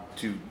allowed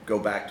to go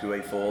back to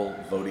a full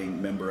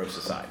voting member of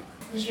society.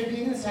 Mr.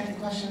 Pena, the second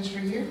question is for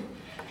you.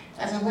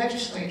 As a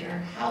legislator,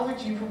 how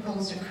would you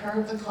propose to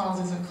curb the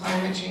causes of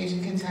climate change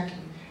in Kentucky?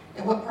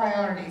 And what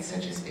priorities,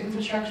 such as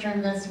infrastructure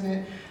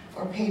investment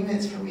or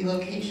payments for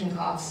relocation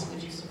costs,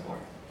 would you support?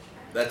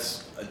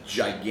 That's a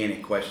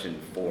gigantic question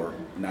for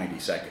 90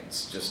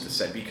 seconds, just to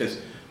say,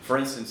 because, for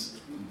instance,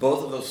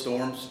 both of those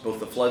storms, both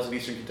the floods of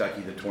eastern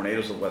Kentucky, the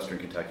tornadoes of western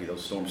Kentucky,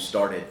 those storms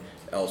started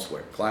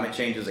elsewhere. Climate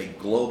change is a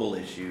global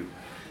issue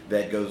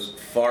that goes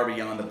far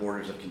beyond the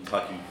borders of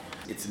Kentucky.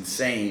 It's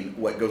insane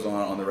what goes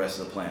on the rest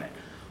of the planet.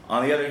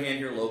 On the other hand,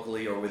 here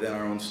locally or within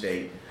our own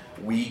state,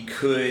 we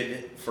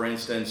could, for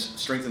instance,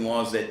 strengthen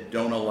laws that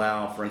don't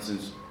allow, for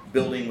instance,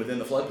 building within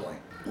the floodplain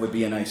would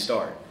be a nice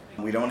start.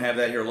 We don't have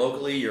that here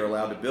locally. You're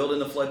allowed to build in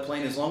the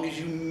floodplain as long as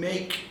you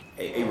make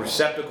a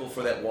receptacle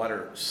for that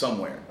water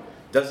somewhere.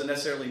 Doesn't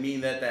necessarily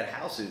mean that that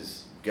house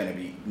is going to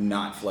be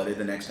not flooded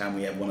the next time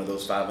we have one of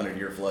those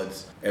 500-year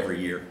floods every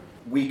year.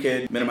 We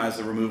could minimize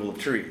the removal of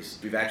trees.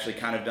 We've actually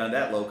kind of done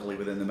that locally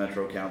within the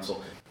Metro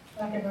Council.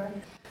 Dr.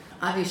 Byrd?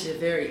 Obviously a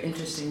very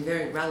interesting,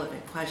 very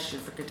relevant question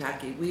for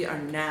Kentucky. We are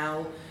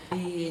now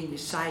being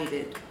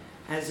cited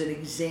as an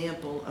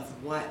example of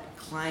what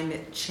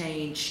climate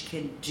change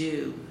can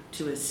do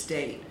to a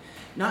state.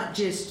 Not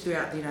just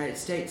throughout the United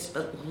States,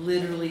 but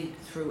literally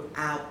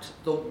throughout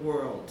the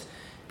world.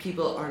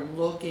 People are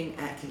looking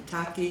at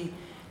Kentucky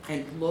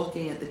and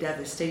looking at the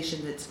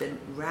devastation that's been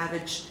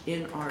ravaged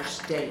in our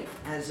state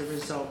as a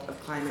result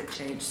of climate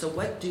change. So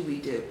what do we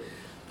do?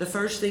 The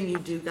first thing you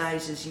do,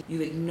 guys, is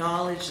you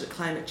acknowledge that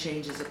climate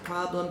change is a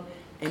problem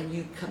and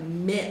you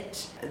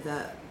commit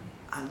the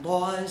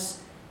laws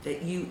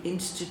that you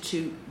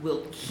institute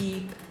will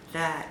keep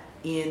that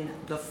in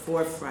the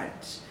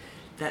forefront.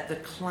 That the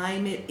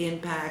climate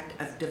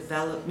impact of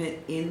development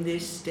in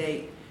this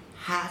state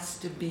has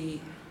to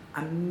be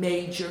a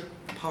major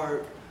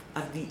part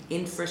of the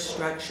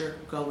infrastructure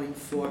going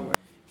forward.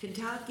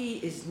 Kentucky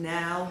is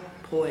now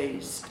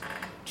poised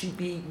to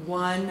be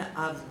one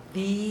of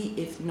the,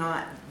 if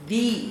not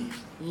the,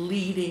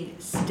 leading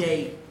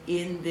state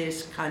in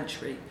this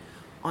country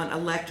on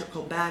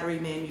electrical battery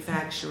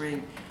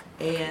manufacturing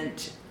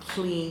and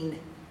clean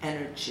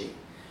energy.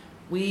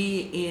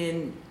 We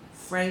in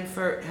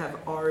Frankfort have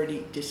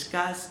already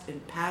discussed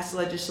and passed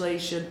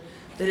legislation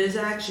that is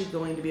actually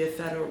going to be a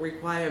federal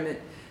requirement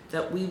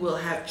that we will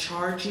have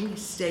charging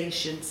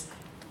stations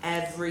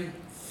every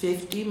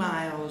 50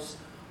 miles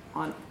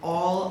on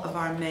all of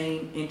our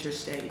main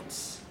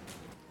interstates.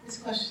 This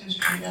question is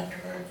for you, Dr.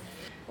 Byrd.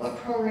 What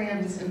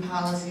programs and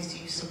policies do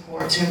you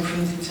support to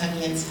improve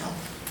Kentuckians'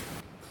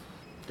 health?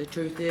 The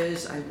truth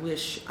is, I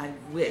wish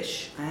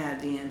I had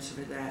the answer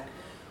for that.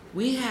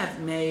 We have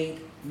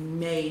made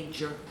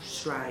major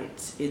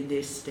strides in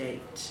this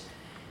state.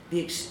 The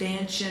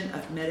expansion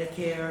of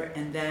Medicare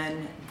and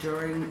then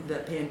during the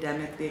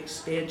pandemic, the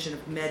expansion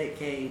of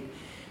Medicaid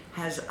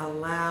has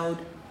allowed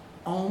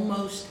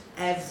almost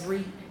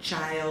every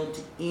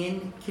child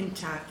in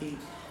Kentucky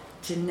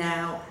to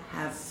now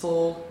have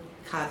full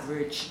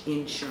coverage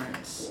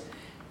insurance.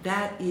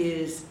 That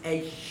is a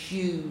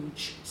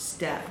huge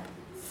step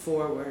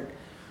forward.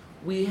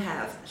 We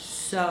have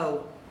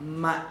so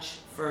much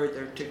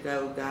further to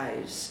go,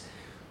 guys.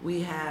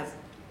 We have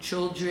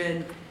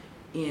children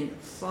in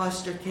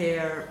foster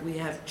care. We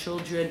have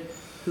children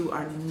who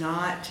are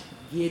not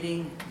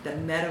getting the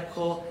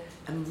medical,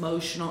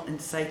 emotional, and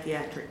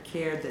psychiatric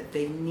care that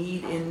they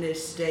need in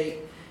this state.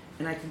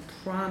 And I can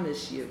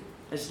promise you,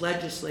 as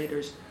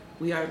legislators,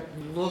 we are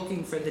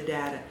looking for the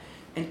data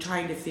and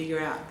trying to figure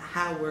out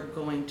how we're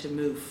going to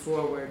move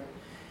forward.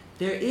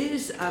 There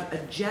is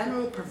a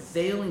general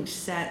prevailing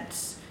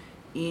sense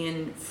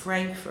in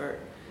Frankfurt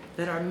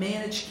that our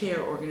managed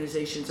care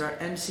organizations, our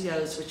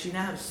MCOs, which we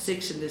now have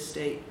 6 in this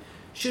state,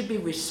 should be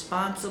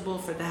responsible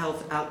for the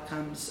health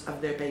outcomes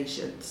of their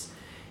patients.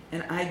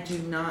 And I do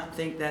not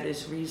think that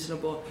is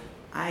reasonable.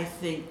 I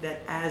think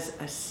that as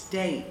a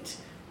state,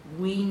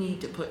 we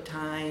need to put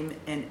time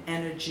and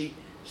energy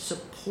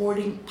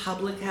supporting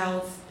public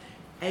health,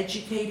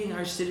 educating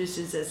our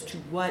citizens as to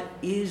what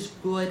is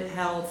good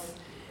health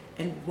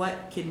and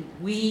what can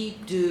we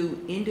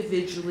do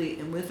individually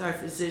and with our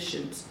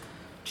physicians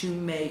to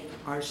make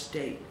our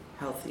state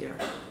healthier.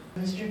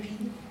 Mr.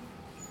 Peden?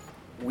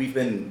 We've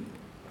been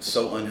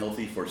so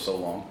unhealthy for so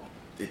long,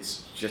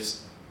 it's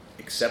just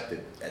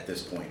accepted at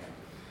this point.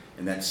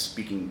 And that's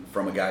speaking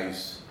from a guy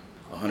who's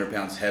 100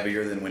 pounds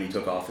heavier than when he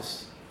took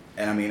office.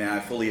 And I mean, I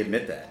fully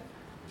admit that.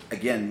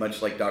 Again,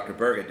 much like Dr.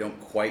 Berg, I don't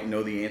quite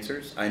know the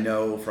answers. I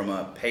know from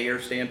a payer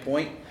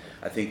standpoint,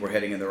 I think we're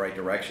heading in the right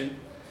direction.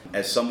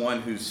 As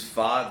someone whose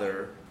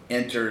father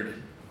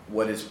entered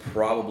what is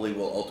probably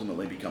will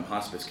ultimately become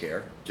hospice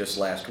care just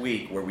last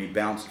week, where we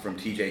bounced from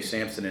TJ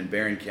Sampson in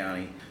Barron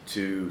County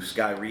to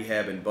Sky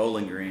Rehab in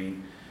Bowling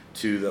Green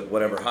to the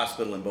whatever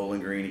hospital in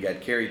Bowling Green he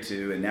got carried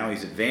to, and now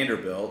he's at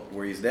Vanderbilt,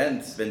 where he's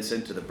then been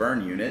sent to the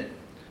burn unit.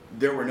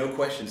 There were no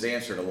questions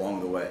answered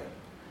along the way.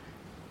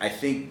 I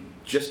think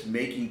just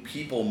making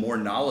people more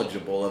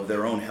knowledgeable of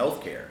their own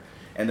healthcare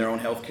and their own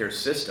healthcare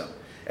system,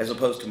 as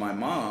opposed to my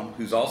mom,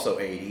 who's also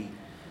 80,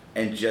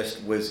 and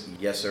just was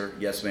yes sir,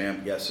 yes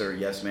ma'am, yes sir,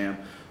 yes ma'am,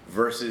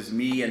 versus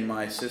me and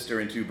my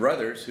sister and 2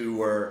 brothers who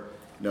were,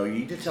 no, you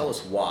need to tell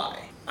us why.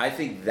 I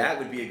think that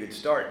would be a good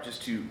start,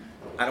 just to,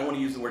 I don't want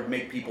to use the word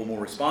make people more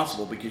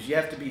responsible, because you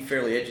have to be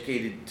fairly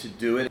educated to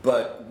do it,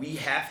 but we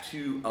have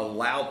to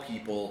allow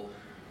people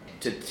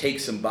to take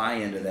some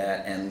buy-in to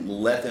that and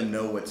let them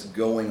know what's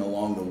going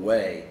along the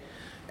way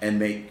and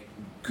make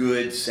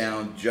good,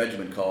 sound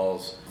judgment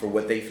calls for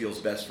what they feel is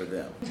best for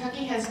them.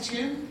 Kentucky has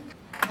 2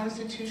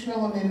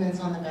 constitutional amendments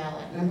on the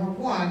ballot. Number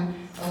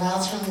 1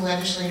 allows for the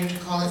legislature to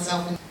call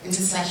itself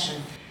into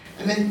session.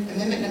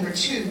 Amendment number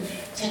 2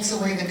 takes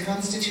away the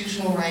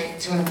constitutional right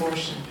to an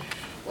abortion.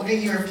 What are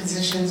your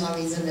positions on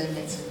these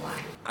amendments and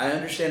why? I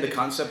understand the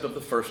concept of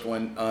the first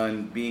one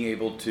on being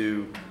able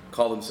to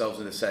call themselves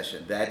into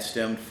session. That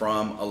stemmed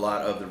from a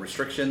lot of the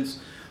restrictions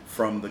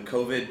from the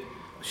COVID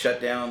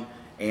shutdown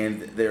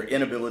and their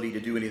inability to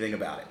do anything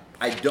about it.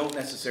 I don't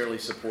necessarily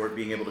support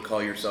being able to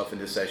call yourself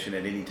into session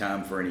at any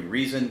time for any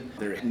reason.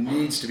 There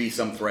needs to be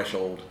some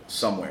threshold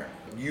somewhere.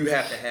 You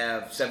have to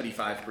have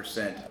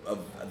 75%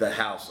 of the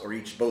House or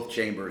both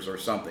chambers or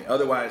something.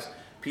 Otherwise,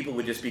 people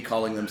would just be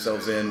calling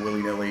themselves in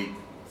willy-nilly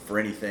for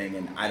anything,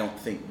 and I don't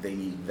think they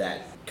need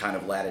that kind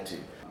of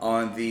latitude.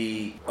 On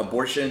the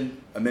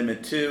abortion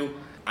amendment 2,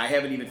 I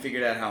haven't even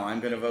figured out how I'm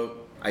going to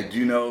vote. I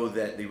do know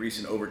that the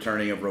recent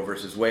overturning of Roe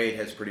versus Wade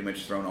has pretty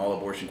much thrown all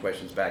abortion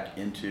questions back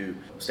into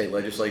state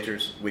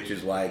legislatures, which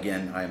is why,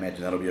 again, I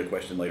imagine that'll be a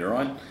question later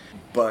on.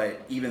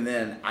 But even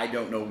then, I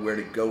don't know where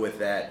to go with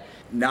that.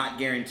 Not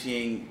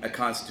guaranteeing a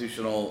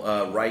constitutional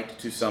right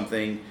to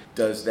something,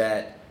 does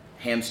that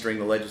hamstring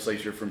the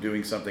legislature from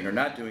doing something or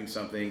not doing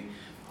something?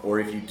 Or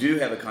if you do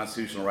have a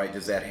constitutional right,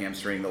 does that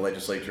hamstring the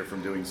legislature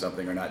from doing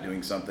something or not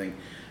doing something?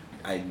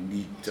 I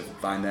need to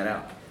find that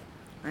out.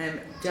 I am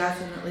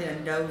definitely a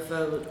no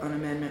vote on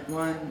Amendment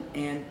 1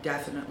 and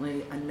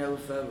definitely a no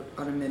vote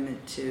on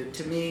Amendment 2.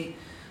 To me,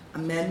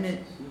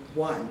 Amendment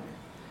 1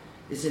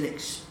 is an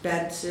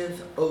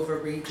expensive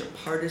overreach, a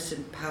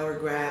partisan power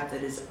grab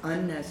that is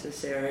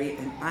unnecessary,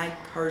 and I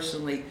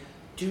personally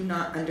do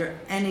not, under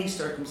any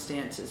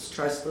circumstances,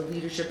 trust the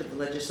leadership of the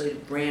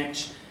legislative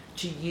branch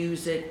to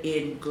use it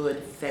in good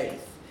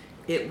faith.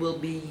 It will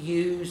be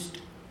used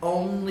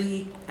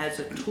only as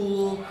a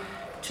tool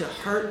to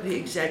hurt the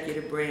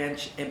executive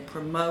branch and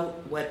promote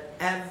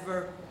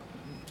whatever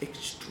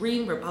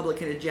extreme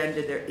Republican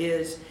agenda there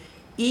is.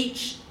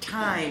 Each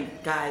time,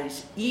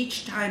 guys,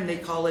 each time they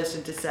call us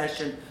into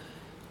session,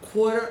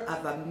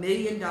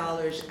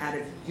 $250,000 out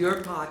of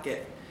your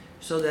pocket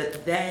so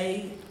that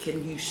they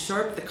can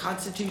usurp the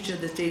Constitution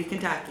of the state of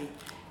Kentucky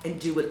and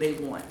do what they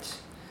want.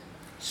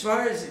 As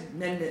far as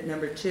amendment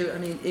number 2, I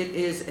mean, it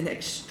is an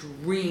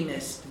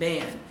extremist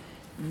ban.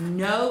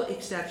 No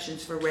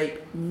exceptions for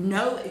rape,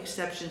 no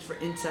exceptions for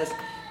incest.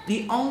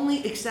 The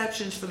only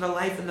exceptions for the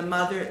life of the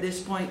mother at this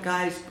point,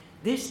 guys,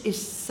 this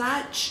is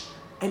such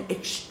an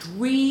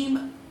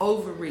extreme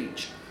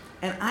overreach.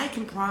 And I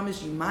can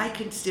promise you, my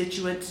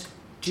constituents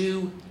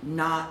do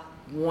not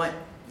want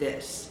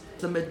this.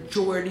 The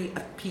majority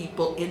of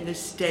people in the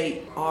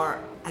state are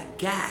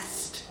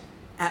aghast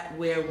at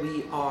where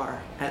we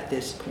are at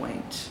this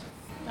point.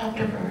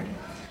 Dr. Bird,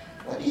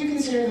 What do you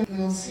consider the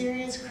most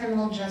serious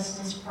criminal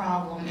justice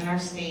problem in our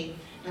state,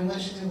 and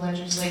what should the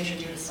legislature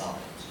do to solve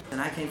it?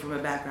 And I came from a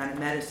background in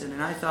medicine,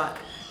 and I thought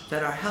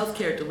that our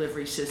healthcare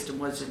delivery system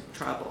was in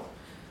trouble.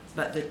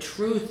 But the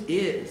truth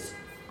is,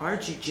 our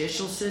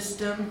judicial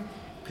system,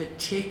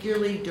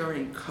 particularly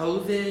during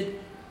COVID,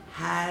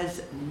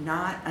 has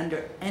not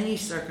under any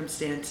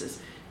circumstances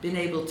been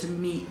able to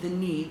meet the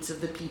needs of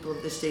the people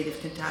of the state of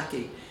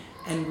Kentucky.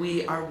 And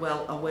we are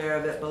well aware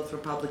of it, both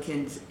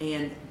Republicans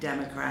and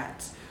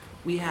Democrats.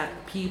 We have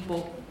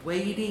people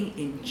waiting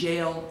in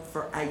jail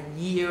for a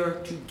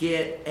year to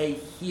get a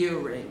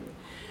hearing.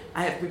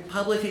 I have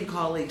Republican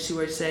colleagues who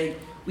are saying,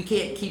 we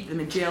can't keep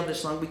them in jail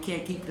this long, we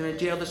can't keep them in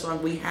jail this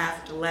long, we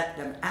have to let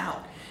them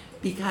out,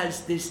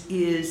 because this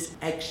is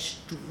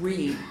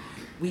extreme.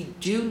 We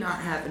do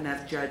not have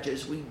enough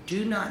judges, we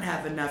do not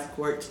have enough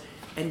courts,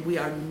 and we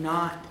are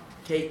not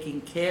taking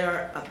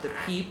care of the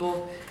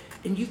people.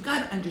 And you've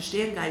got to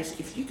understand, guys,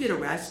 if you get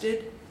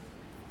arrested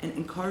and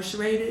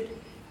incarcerated,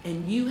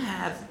 and you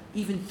have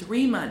even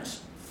 3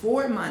 months,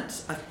 4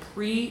 months of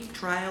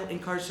pre-trial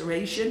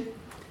incarceration,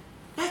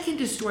 that can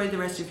destroy the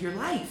rest of your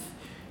life.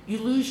 You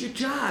lose your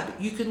job,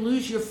 you can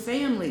lose your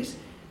families,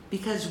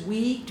 because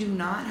we do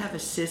not have a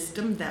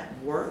system that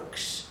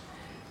works.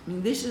 I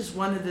mean, this is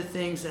one of the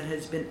things that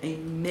has been a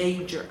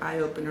major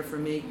eye-opener for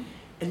me,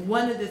 and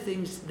one of the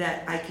things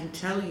that I can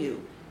tell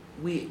you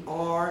we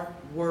are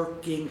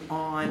working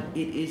on.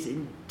 It is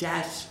in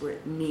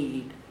desperate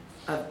need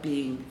of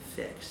being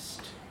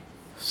fixed.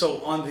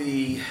 So on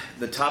the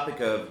topic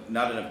of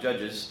not enough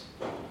judges,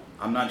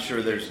 I'm not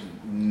sure there's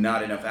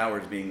not enough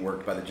hours being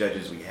worked by the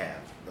judges we have.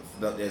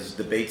 As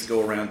debates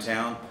go around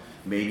town,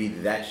 maybe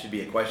that should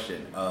be a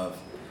question of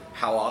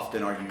how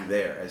often are you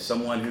there? As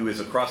someone who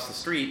is across the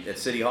street at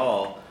City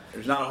Hall,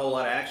 there's not a whole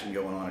lot of action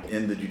going on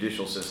in the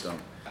judicial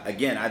system.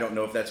 Again, I don't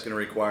know if that's going to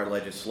require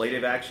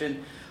legislative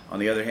action. On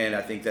the other hand,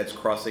 I think that's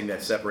crossing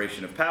that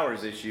separation of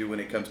powers issue when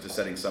it comes to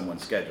setting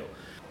someone's schedule.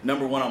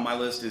 Number one on my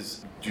list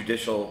is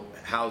judicial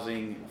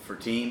housing for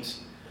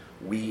teens.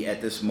 We,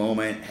 at this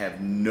moment, have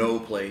no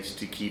place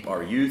to keep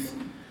our youth.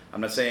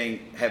 I'm not saying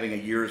having a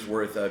year's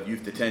worth of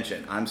youth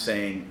detention. I'm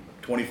saying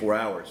 24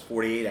 hours,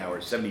 48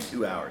 hours,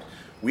 72 hours.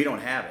 We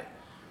don't have it.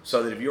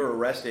 So that if you're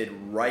arrested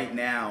right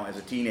now as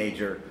a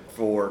teenager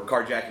for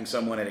carjacking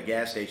someone at a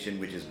gas station,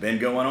 which has been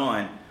going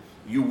on,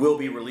 you will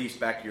be released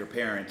back to your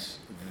parents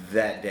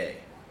that day.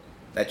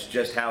 That's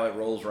just how it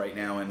rolls right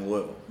now in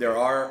Louisville. There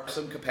are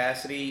some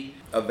capacity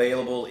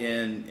available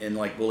in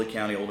like Bullitt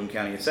County, Oldham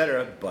County,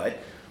 etc., but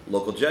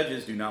local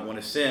judges do not want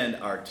to send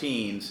our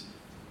teens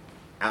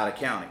out of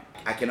county.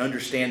 I can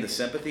understand the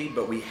sympathy,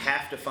 but we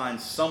have to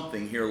find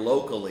something here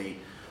locally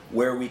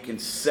where we can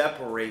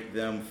separate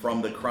them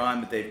from the crime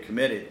that they've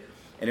committed.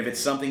 And if it's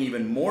something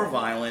even more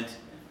violent,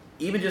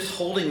 even just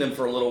holding them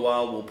for a little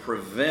while will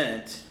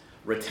prevent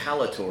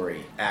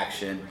retaliatory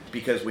action,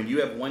 because when you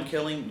have one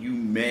killing, you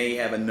may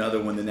have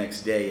another one the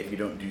next day if you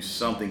don't do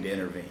something to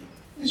intervene.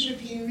 Mr.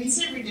 Peden,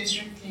 recent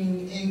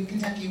redistricting in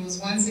Kentucky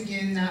was once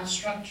again not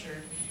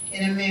structured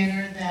in a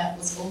manner that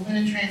was open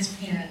and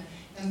transparent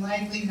and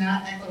likely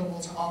not equitable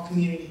to all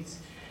communities.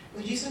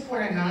 Would you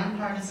support a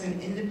nonpartisan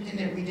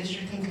independent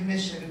redistricting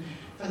commission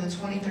for the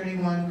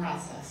 2031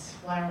 process?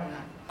 Why or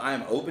not? I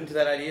am open to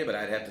that idea, but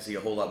I'd have to see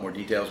a whole lot more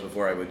details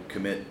before I would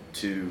commit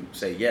to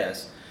say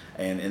yes.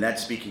 And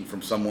that's speaking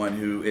from someone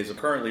who is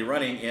currently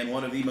running in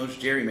one of the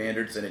most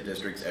gerrymandered Senate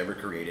districts ever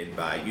created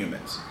by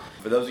humans.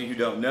 For those of you who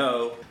don't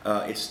know,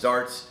 it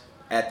starts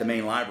at the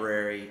main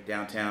library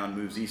downtown,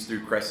 moves east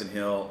through Crescent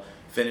Hill,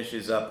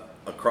 finishes up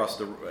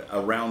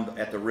around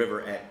at the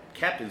river at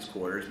Captain's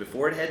Quarters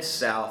before it heads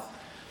south,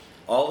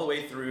 all the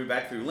way through,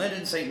 back through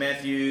Linden, St.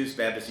 Matthews,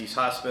 Baptist East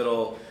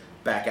Hospital,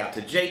 back out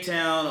to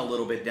J-Town, a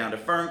little bit down to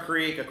Fern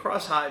Creek,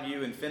 across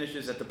Highview, and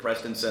finishes at the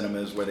Preston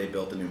Cinemas where they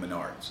built the new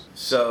Menards.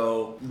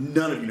 So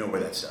none of you know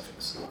where that stuff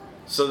is.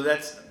 So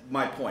that's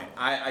my point.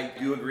 I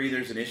do agree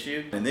there's an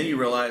issue. And then you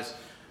realize,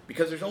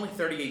 because there's only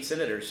 38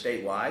 senators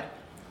statewide,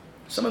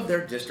 some of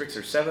their districts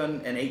are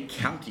 7 and 8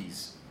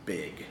 counties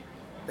big.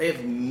 They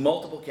have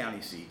multiple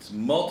county seats,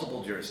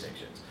 multiple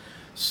jurisdictions.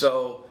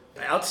 So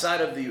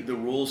outside of the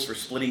rules for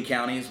splitting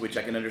counties, which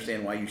I can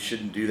understand why you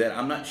shouldn't do that,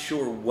 I'm not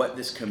sure what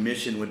this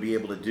commission would be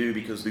able to do,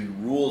 because the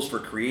rules for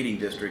creating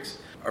districts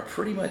are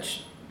pretty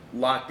much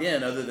locked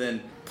in, other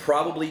than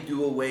probably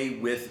do away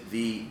with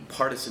the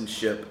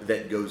partisanship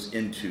that goes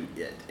into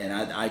it. And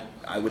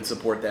I would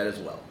support that as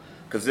well,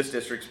 because this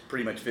district's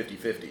pretty much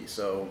 50-50,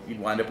 so you'd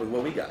wind up with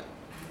what we got.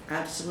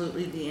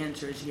 Absolutely, the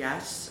answer is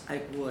yes,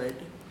 I would.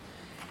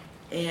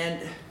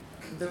 And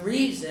the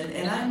reason,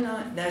 and I'm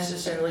not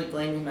necessarily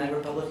blaming my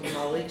Republican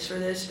colleagues for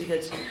this,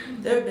 because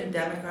there have been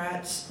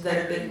Democrats that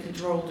have been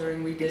controlled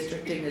during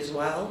redistricting as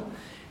well.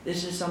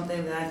 This is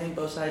something that I think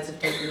both sides have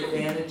taken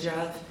advantage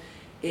of.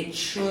 It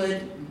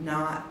should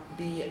not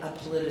be a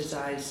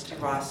politicized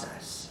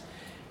process.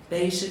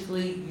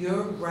 Basically,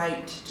 your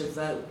right to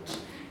vote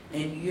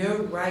and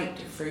your right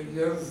for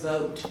your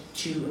vote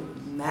to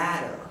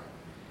matter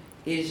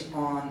is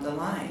on the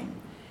line.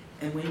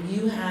 And when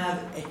you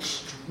have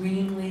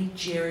extremely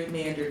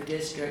gerrymandered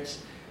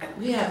districts,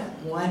 we have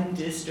one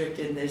district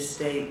in this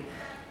state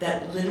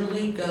that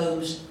literally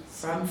goes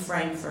from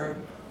Frankfort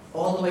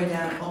all the way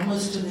down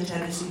almost to the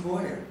Tennessee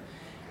border,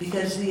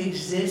 because the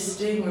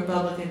existing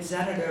Republican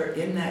senator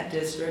in that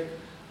district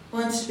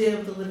wants to be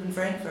able to live in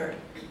Frankfort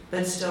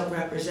but still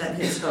represent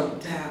his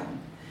hometown.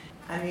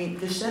 I mean,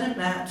 the Senate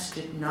maps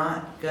did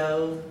not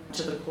go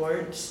to the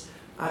courts.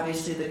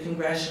 Obviously, the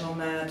congressional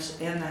maps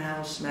and the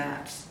House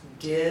maps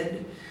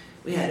did.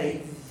 We had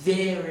a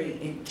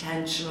very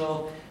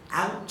intentional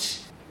out.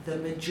 The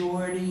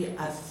majority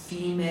of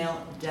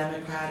female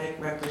Democratic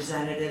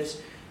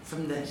representatives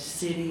from the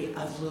city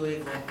of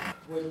Louisville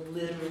were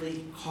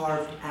literally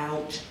carved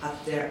out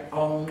of their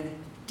own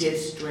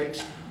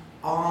districts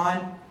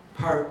on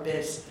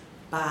purpose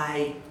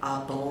by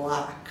a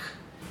block.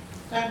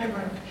 Dr.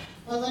 Burke,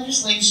 what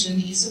legislation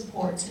do you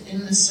support to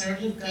end the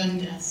surge of gun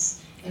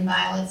deaths and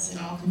violence in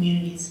all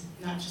communities,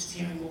 not just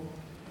here in Louisville?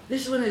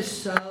 This one is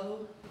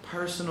so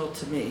personal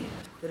to me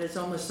that it's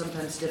almost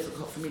sometimes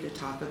difficult for me to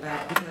talk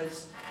about,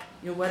 because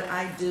what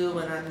I do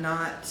when I'm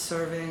not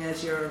serving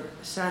as your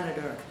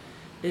senator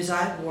is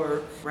I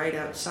work right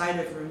outside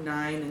of Route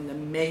 9 in the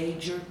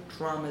major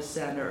trauma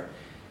center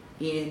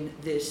in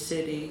this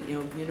city,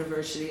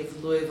 University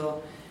of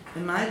Louisville.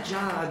 And my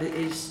job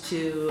is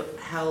to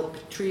help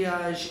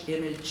triage,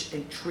 image,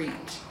 and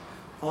treat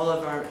all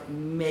of our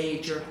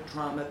major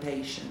trauma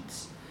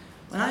patients.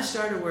 When I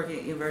started working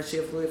at University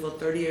of Louisville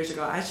 30 years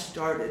ago, I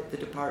started the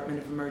Department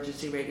of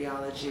Emergency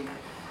Radiology,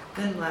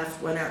 then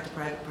left, went out to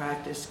private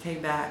practice,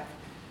 came back.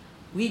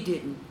 We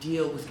didn't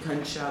deal with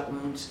gunshot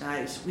wounds,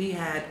 guys. We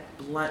had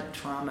blunt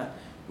trauma.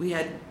 We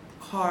had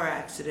car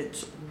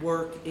accidents,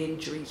 work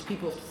injuries,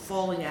 people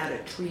falling out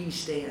of tree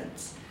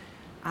stands.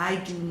 I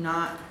do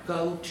not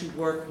go to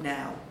work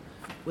now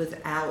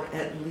without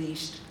at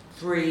least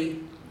 3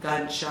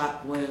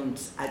 gunshot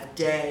wounds a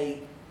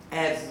day,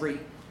 every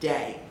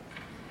day.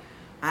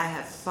 I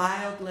have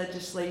filed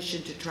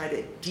legislation to try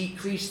to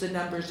decrease the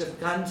numbers of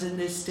guns in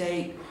this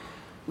state.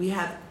 We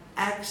have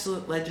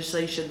excellent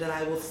legislation that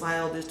I will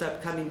file this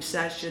upcoming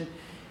session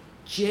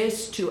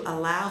just to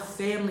allow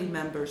family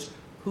members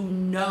who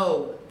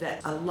know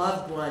that a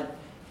loved one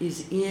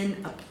is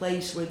in a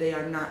place where they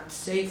are not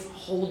safe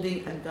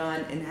holding a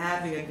gun and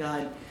having a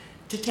gun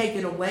to take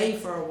it away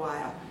for a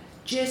while,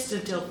 just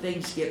until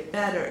things get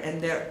better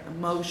and their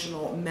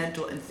emotional,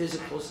 mental, and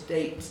physical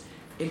states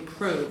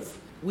improve.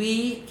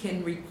 We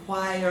can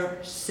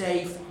require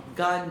safe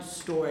gun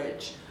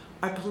storage.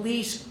 Our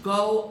police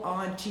go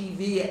on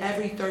TV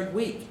every 3rd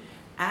week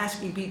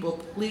asking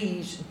people,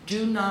 please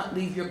do not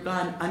leave your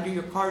gun under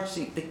your car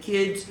seat. The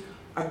kids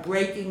are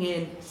breaking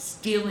in,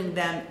 stealing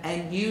them,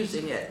 and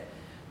using it.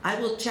 I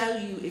will tell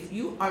you, if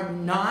you are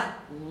not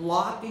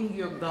locking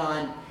your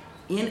gun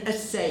in a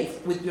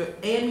safe with your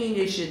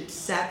ammunition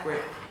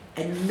separate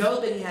and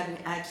nobody having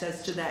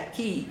access to that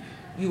key,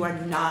 you are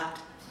not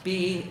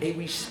being a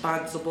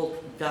responsible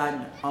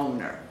gun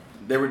owner.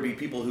 There would be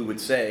people who would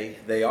say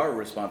they are a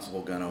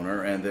responsible gun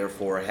owner, and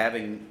therefore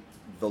having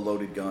the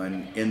loaded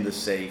gun in the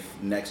safe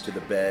next to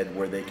the bed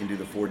where they can do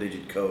the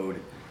 4-digit code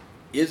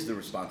is the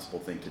responsible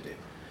thing to do.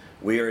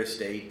 We are a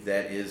state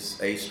that is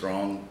a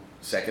strong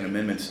Second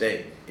Amendment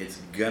state. It's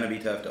gonna be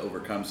tough to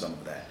overcome some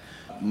of that.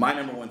 My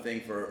number one thing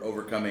for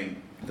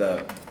overcoming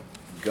the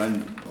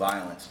gun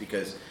violence,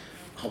 because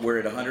we're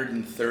at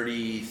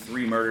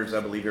 133 murders,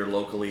 I believe, here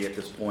locally at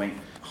this point,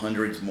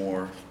 hundreds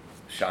more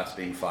shots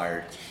being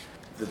fired.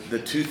 The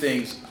 2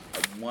 things,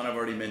 one I've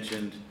already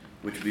mentioned,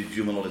 which would be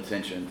juvenile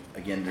detention.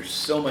 Again, there's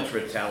so much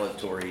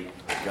retaliatory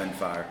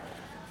gunfire.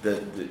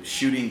 The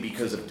shooting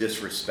because of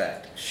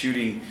disrespect,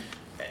 shooting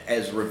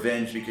as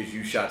revenge because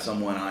you shot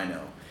someone I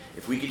know.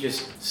 If we could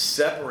just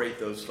separate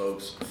those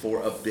folks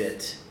for a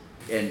bit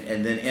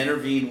and then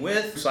intervene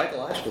with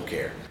psychological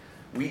care.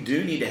 We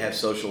do need to have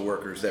social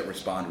workers that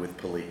respond with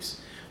police.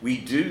 We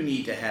do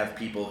need to have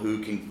people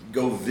who can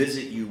go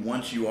visit you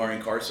once you are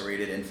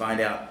incarcerated and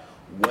find out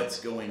what's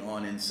going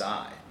on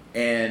inside.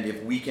 And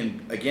if we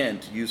can, again,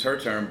 to use her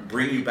term,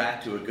 bring you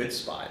back to a good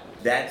spot,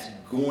 that's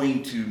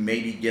going to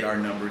maybe get our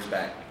numbers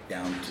back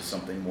down to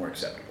something more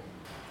acceptable.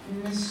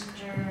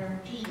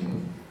 Mr.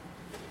 Peden,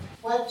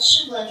 what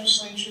should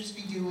legislatures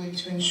be doing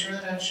to ensure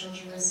that our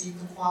children receive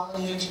the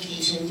quality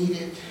education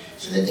needed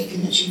so that they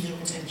can achieve their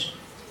potential?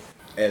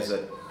 As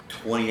a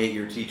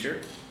 28-year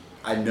teacher,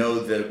 I know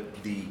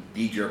that the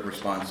knee-jerk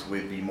response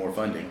would be more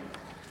funding.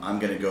 I'm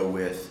going to go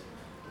with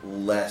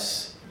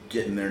less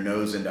getting their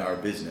nose into our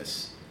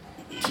business.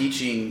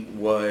 Teaching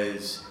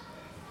was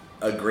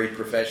a great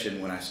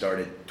profession when I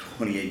started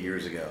 28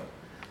 years ago.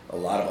 A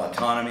lot of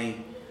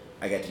autonomy.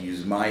 I got to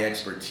use my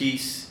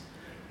expertise.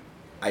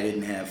 I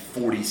didn't have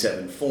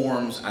 47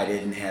 forms. I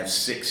didn't have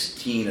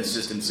 16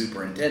 assistant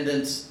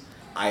superintendents.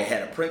 I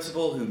had a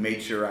principal who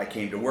made sure I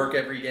came to work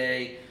every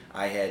day.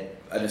 I had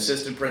an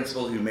assistant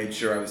principal who made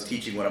sure I was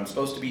teaching what I'm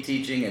supposed to be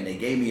teaching, and they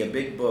gave me a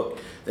big book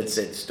that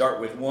said start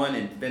with 1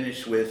 and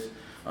finish with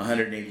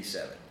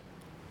 187.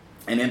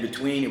 And in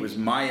between, it was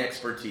my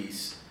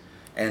expertise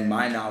and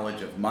my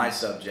knowledge of my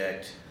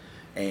subject,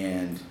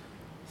 and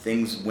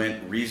things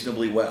went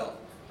reasonably well.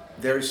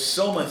 There's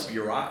so much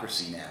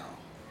bureaucracy now,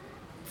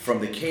 from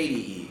the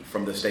KDE,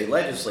 from the state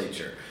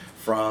legislature,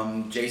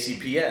 from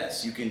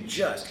JCPS. You can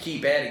just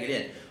keep adding it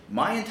in.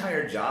 My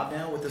entire job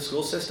now with the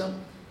school system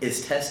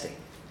is testing.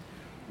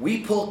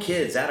 We pull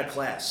kids out of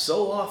class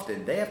so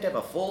often, they have to have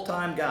a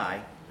full-time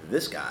guy,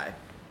 this guy,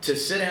 to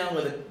sit down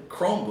with a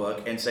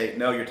Chromebook and say,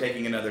 no, you're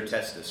taking another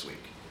test this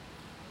week.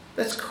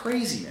 That's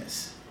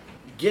craziness.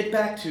 Get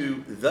back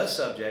to the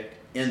subject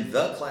in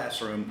the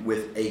classroom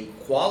with a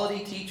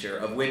quality teacher,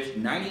 of which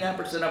 99%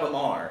 of them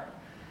are,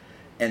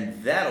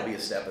 and that'll be a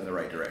step in the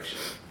right direction.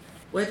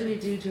 What do we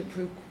do to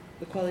improve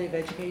the quality of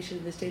education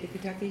in the state of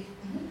Kentucky?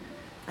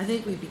 I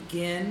think we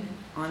begin,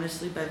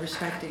 honestly, by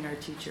respecting our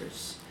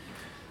teachers.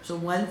 So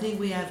one thing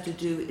we have to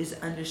do is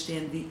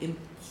understand the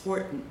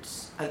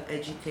importance of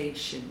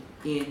education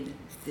in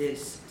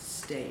this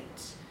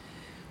state.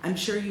 I'm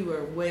sure you are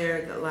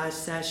aware that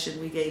last session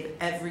we gave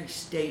every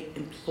state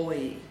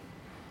employee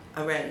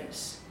a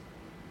raise,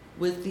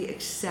 with the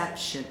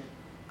exception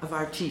of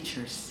our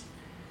teachers.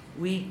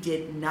 We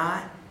did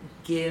not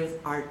give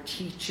our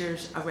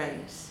teachers a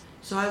raise.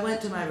 So I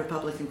went to my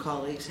Republican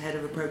colleagues, head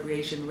of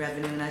appropriation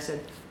revenue, and I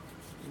said,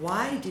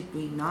 why did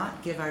we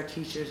not give our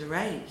teachers a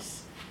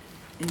raise?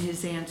 And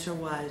his answer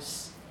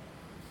was,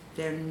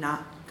 they're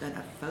not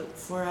gonna vote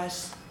for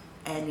us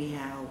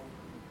anyhow.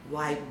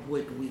 Why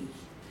would we?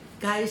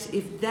 Guys,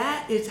 if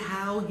that is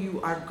how you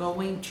are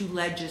going to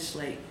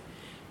legislate,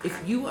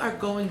 if you are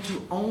going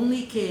to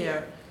only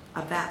care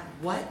about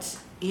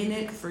what's in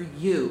it for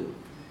you,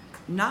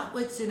 not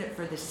what's in it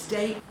for the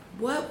state,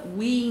 what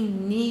we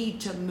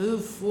need to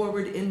move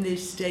forward in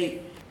this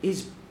state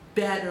is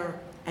better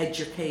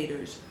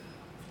educators,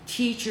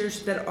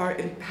 teachers that are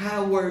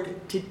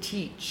empowered to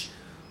teach.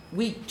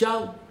 We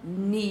don't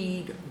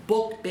need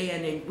book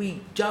banning.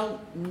 We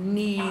don't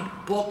need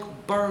book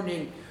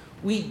burning.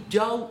 We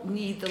don't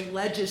need the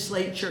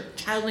legislature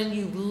telling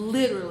you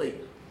literally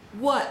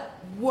what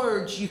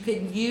words you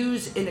can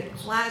use in a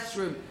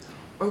classroom,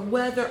 or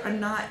whether or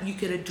not you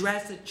can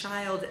address a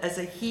child as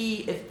a he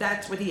if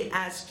that's what he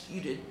asks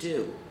you to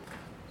do.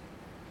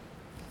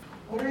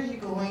 What are you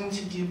going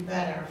to do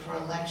better for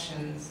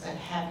elections that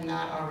have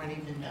not already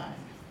been done?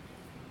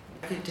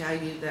 I can tell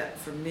you that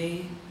for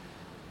me,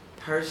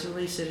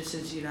 personally,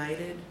 Citizens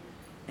United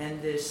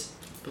and this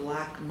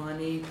black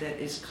money that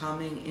is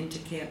coming into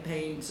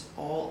campaigns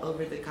all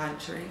over the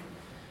country,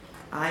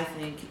 I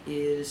think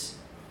is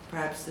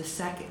perhaps the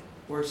second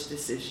worst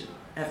decision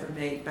ever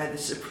made by the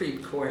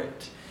Supreme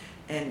Court.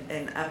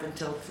 And up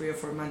until 3 or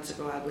 4 months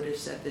ago, I would have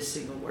said the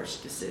single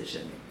worst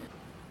decision.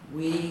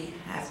 We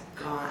have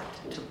got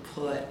to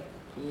put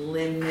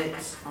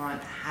limits on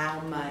how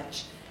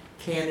much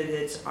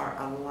candidates are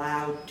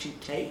allowed to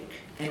take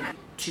and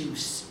to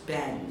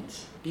spend.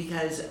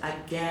 Because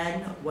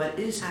again, what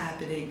is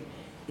happening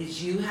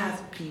is you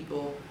have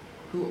people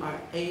who are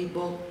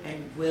able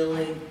and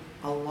willing,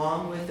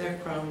 along with their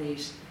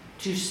cronies,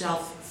 to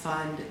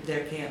self-fund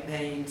their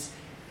campaigns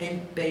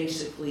and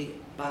basically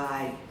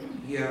buy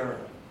your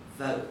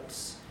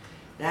votes.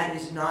 That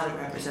is not a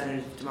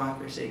representative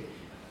democracy.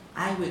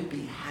 I would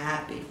be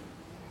happy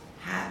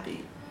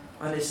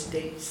on a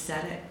state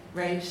senate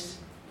race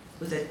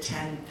with a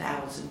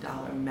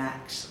 $10,000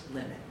 max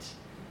limit.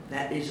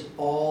 That is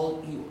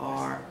all you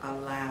are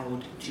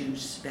allowed to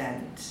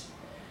spend.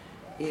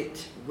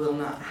 It will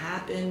not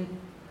happen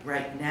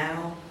right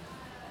now,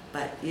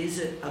 but is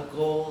it a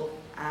goal?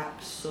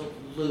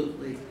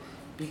 Absolutely,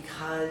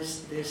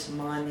 because this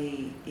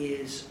money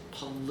is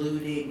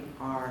polluting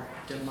our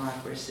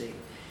democracy.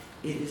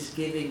 It is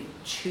giving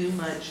too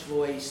much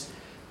voice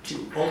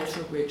to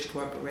ultra-rich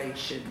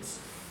corporations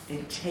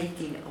and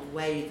taking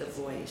away the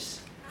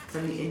voice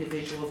from the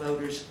individual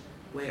voters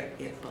where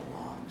it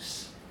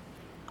belongs.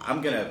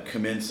 I'm going to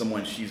commend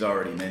someone she's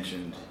already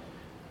mentioned,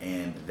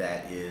 and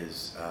that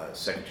is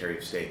Secretary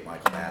of State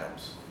Michael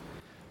Adams.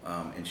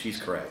 And she's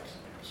correct.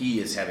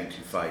 He is having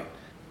to fight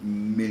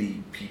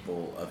many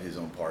people of his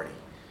own party.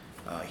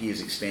 He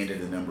has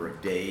expanded the number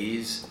of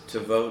days to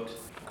vote.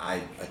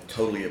 I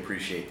totally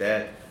appreciate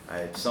that.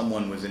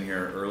 Someone was in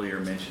here earlier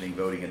mentioning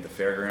voting at the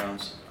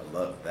fairgrounds. I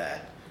love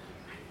that.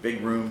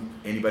 Big room,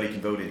 anybody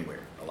can vote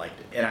anywhere. I liked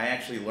it. And I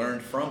actually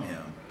learned from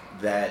him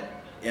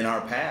that in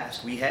our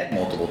past, we had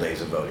multiple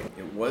days of voting.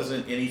 It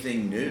wasn't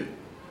anything new.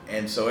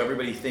 And so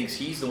everybody thinks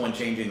he's the one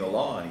changing the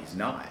law, and he's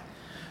not.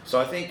 So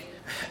I think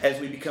as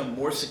we become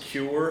more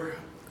secure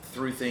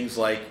through things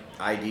like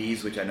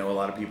IDs, which I know a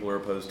lot of people are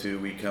opposed to,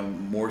 we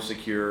become more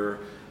secure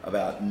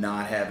about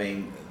not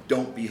having,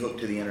 don't be hooked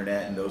to the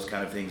internet and those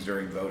kind of things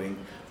during voting.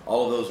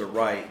 All of those are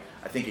right.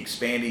 I think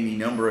expanding the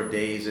number of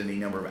days and the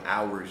number of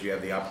hours you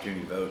have the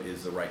opportunity to vote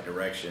is the right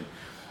direction.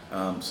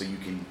 So you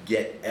can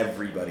get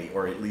everybody,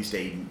 or at least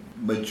a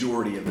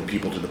majority of the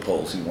people to the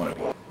polls who want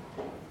to be.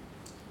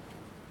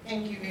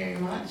 Thank you very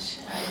much.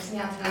 It's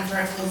now time for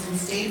our closing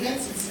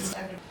statements. This is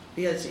Dr.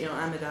 Because,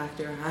 I'm a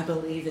doctor, I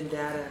believe in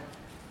data.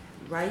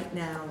 Right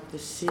now, the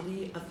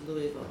city of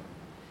Louisville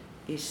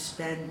is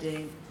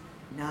spending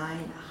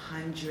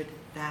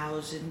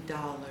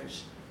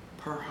 $900,000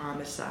 per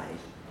homicide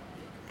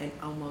and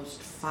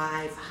almost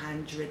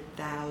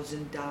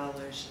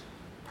 $500,000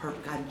 per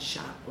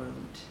gunshot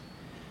wound.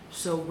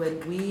 So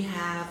when we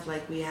have,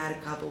 like we had a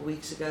couple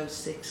weeks ago,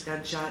 6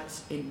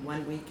 gunshots in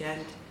one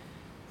weekend,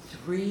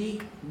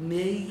 $3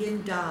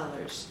 million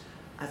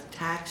of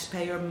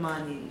taxpayer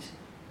money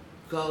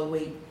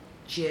going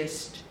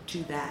just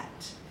to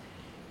that.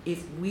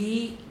 If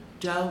we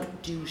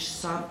don't do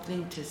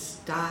something to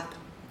stop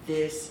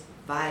this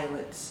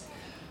violence,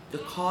 the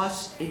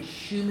cost in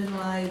human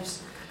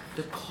lives,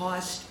 the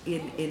cost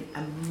in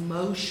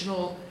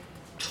emotional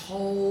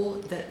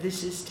toll that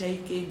this is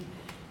taking,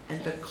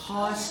 and the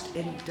cost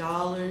in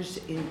dollars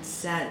and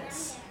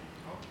cents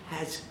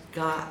has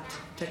got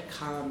to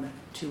come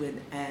to an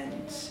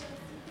end.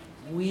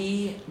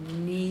 We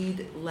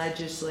need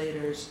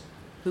legislators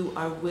who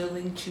are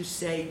willing to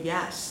say,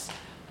 yes,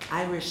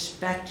 I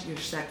respect your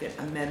Second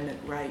Amendment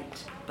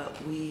right, but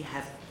we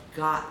have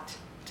got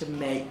to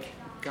make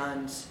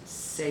guns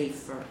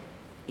safer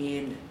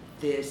in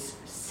this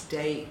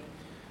state.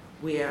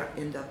 We are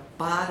in the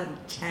bottom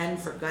 10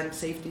 for gun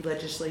safety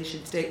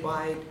legislation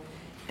statewide,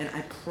 and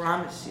I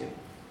promise you,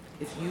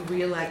 if you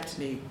reelect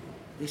me,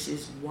 this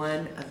is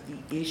one of the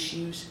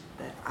issues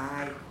that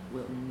I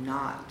will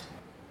not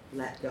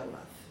let go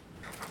of.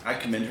 I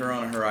commend her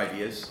on her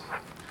ideas.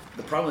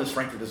 The problem is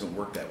Frankfort doesn't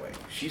work that way.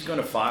 She's going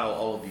to file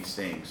all of these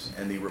things,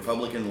 and the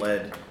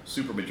Republican-led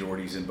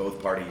supermajorities in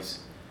both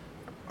parties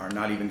are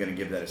not even going to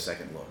give that a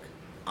second look.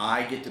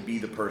 I get to be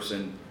the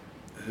person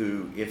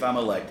who, if I'm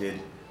elected,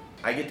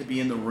 I get to be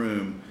in the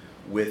room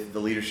with the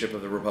leadership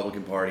of the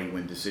Republican Party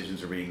when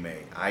decisions are being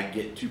made. I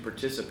get to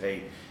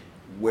participate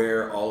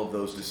where all of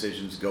those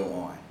decisions go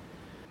on.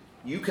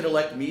 You could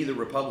elect me the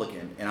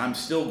Republican, and I'm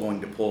still going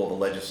to pull the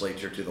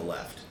legislature to the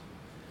left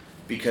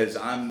because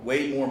I'm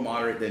way more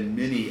moderate than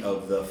many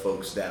of the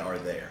folks that are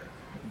there.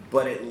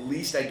 But at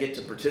least I get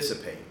to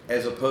participate,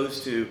 as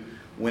opposed to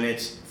when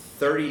it's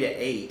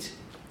 30-8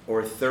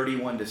 or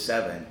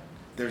 31-7,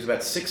 there's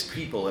about 6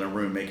 people in a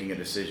room making a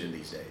decision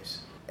these days.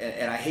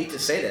 And I hate to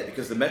say that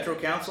because the Metro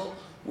Council,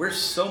 we're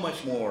so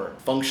much more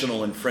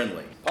functional and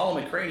friendly.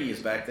 Paula McCraney is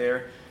back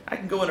there. I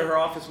can go into her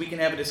office, we can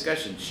have a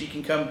discussion. She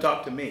can come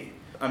talk to me.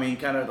 I mean,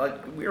 kind of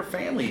like we're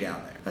family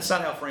down there. That's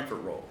not how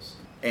Frankfort rolls.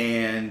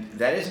 And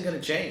that isn't going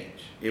to change.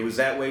 It was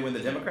that way when the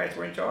Democrats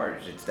were in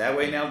charge. It's that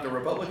way now that the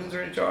Republicans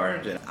are in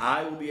charge. And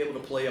I will be able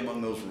to play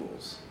among those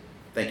rules.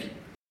 Thank you.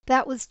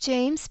 That was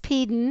James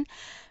Peden,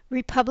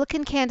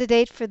 Republican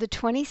candidate for the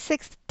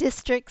 26th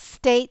District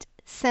State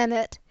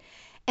Senate.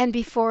 And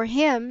before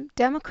him,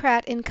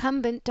 Democrat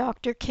incumbent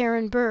Dr.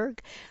 Karen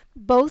Berg,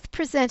 both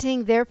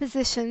presenting their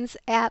positions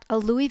at a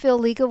Louisville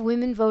League of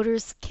Women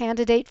Voters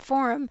candidate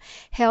forum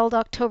held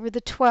October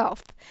the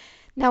 12th.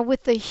 Now,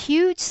 with the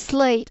huge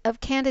slate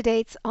of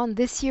candidates on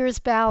this year's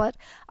ballot,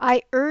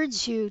 I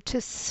urge you to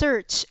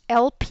search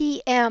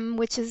LPM,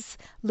 which is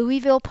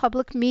Louisville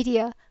Public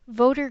Media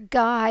Voter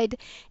Guide,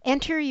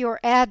 enter your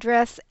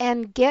address,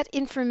 and get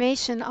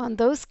information on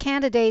those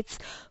candidates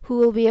who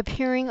will be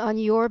appearing on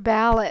your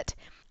ballot.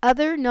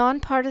 Other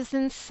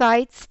nonpartisan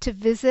sites to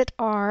visit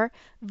are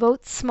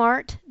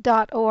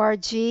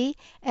votesmart.org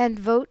and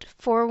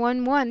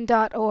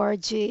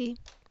vote411.org.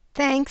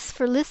 Thanks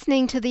for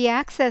listening to the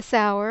Access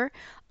Hour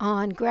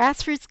on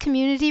Grassroots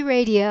Community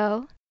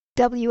Radio,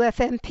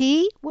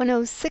 WFMP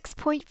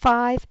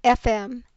 106.5 FM.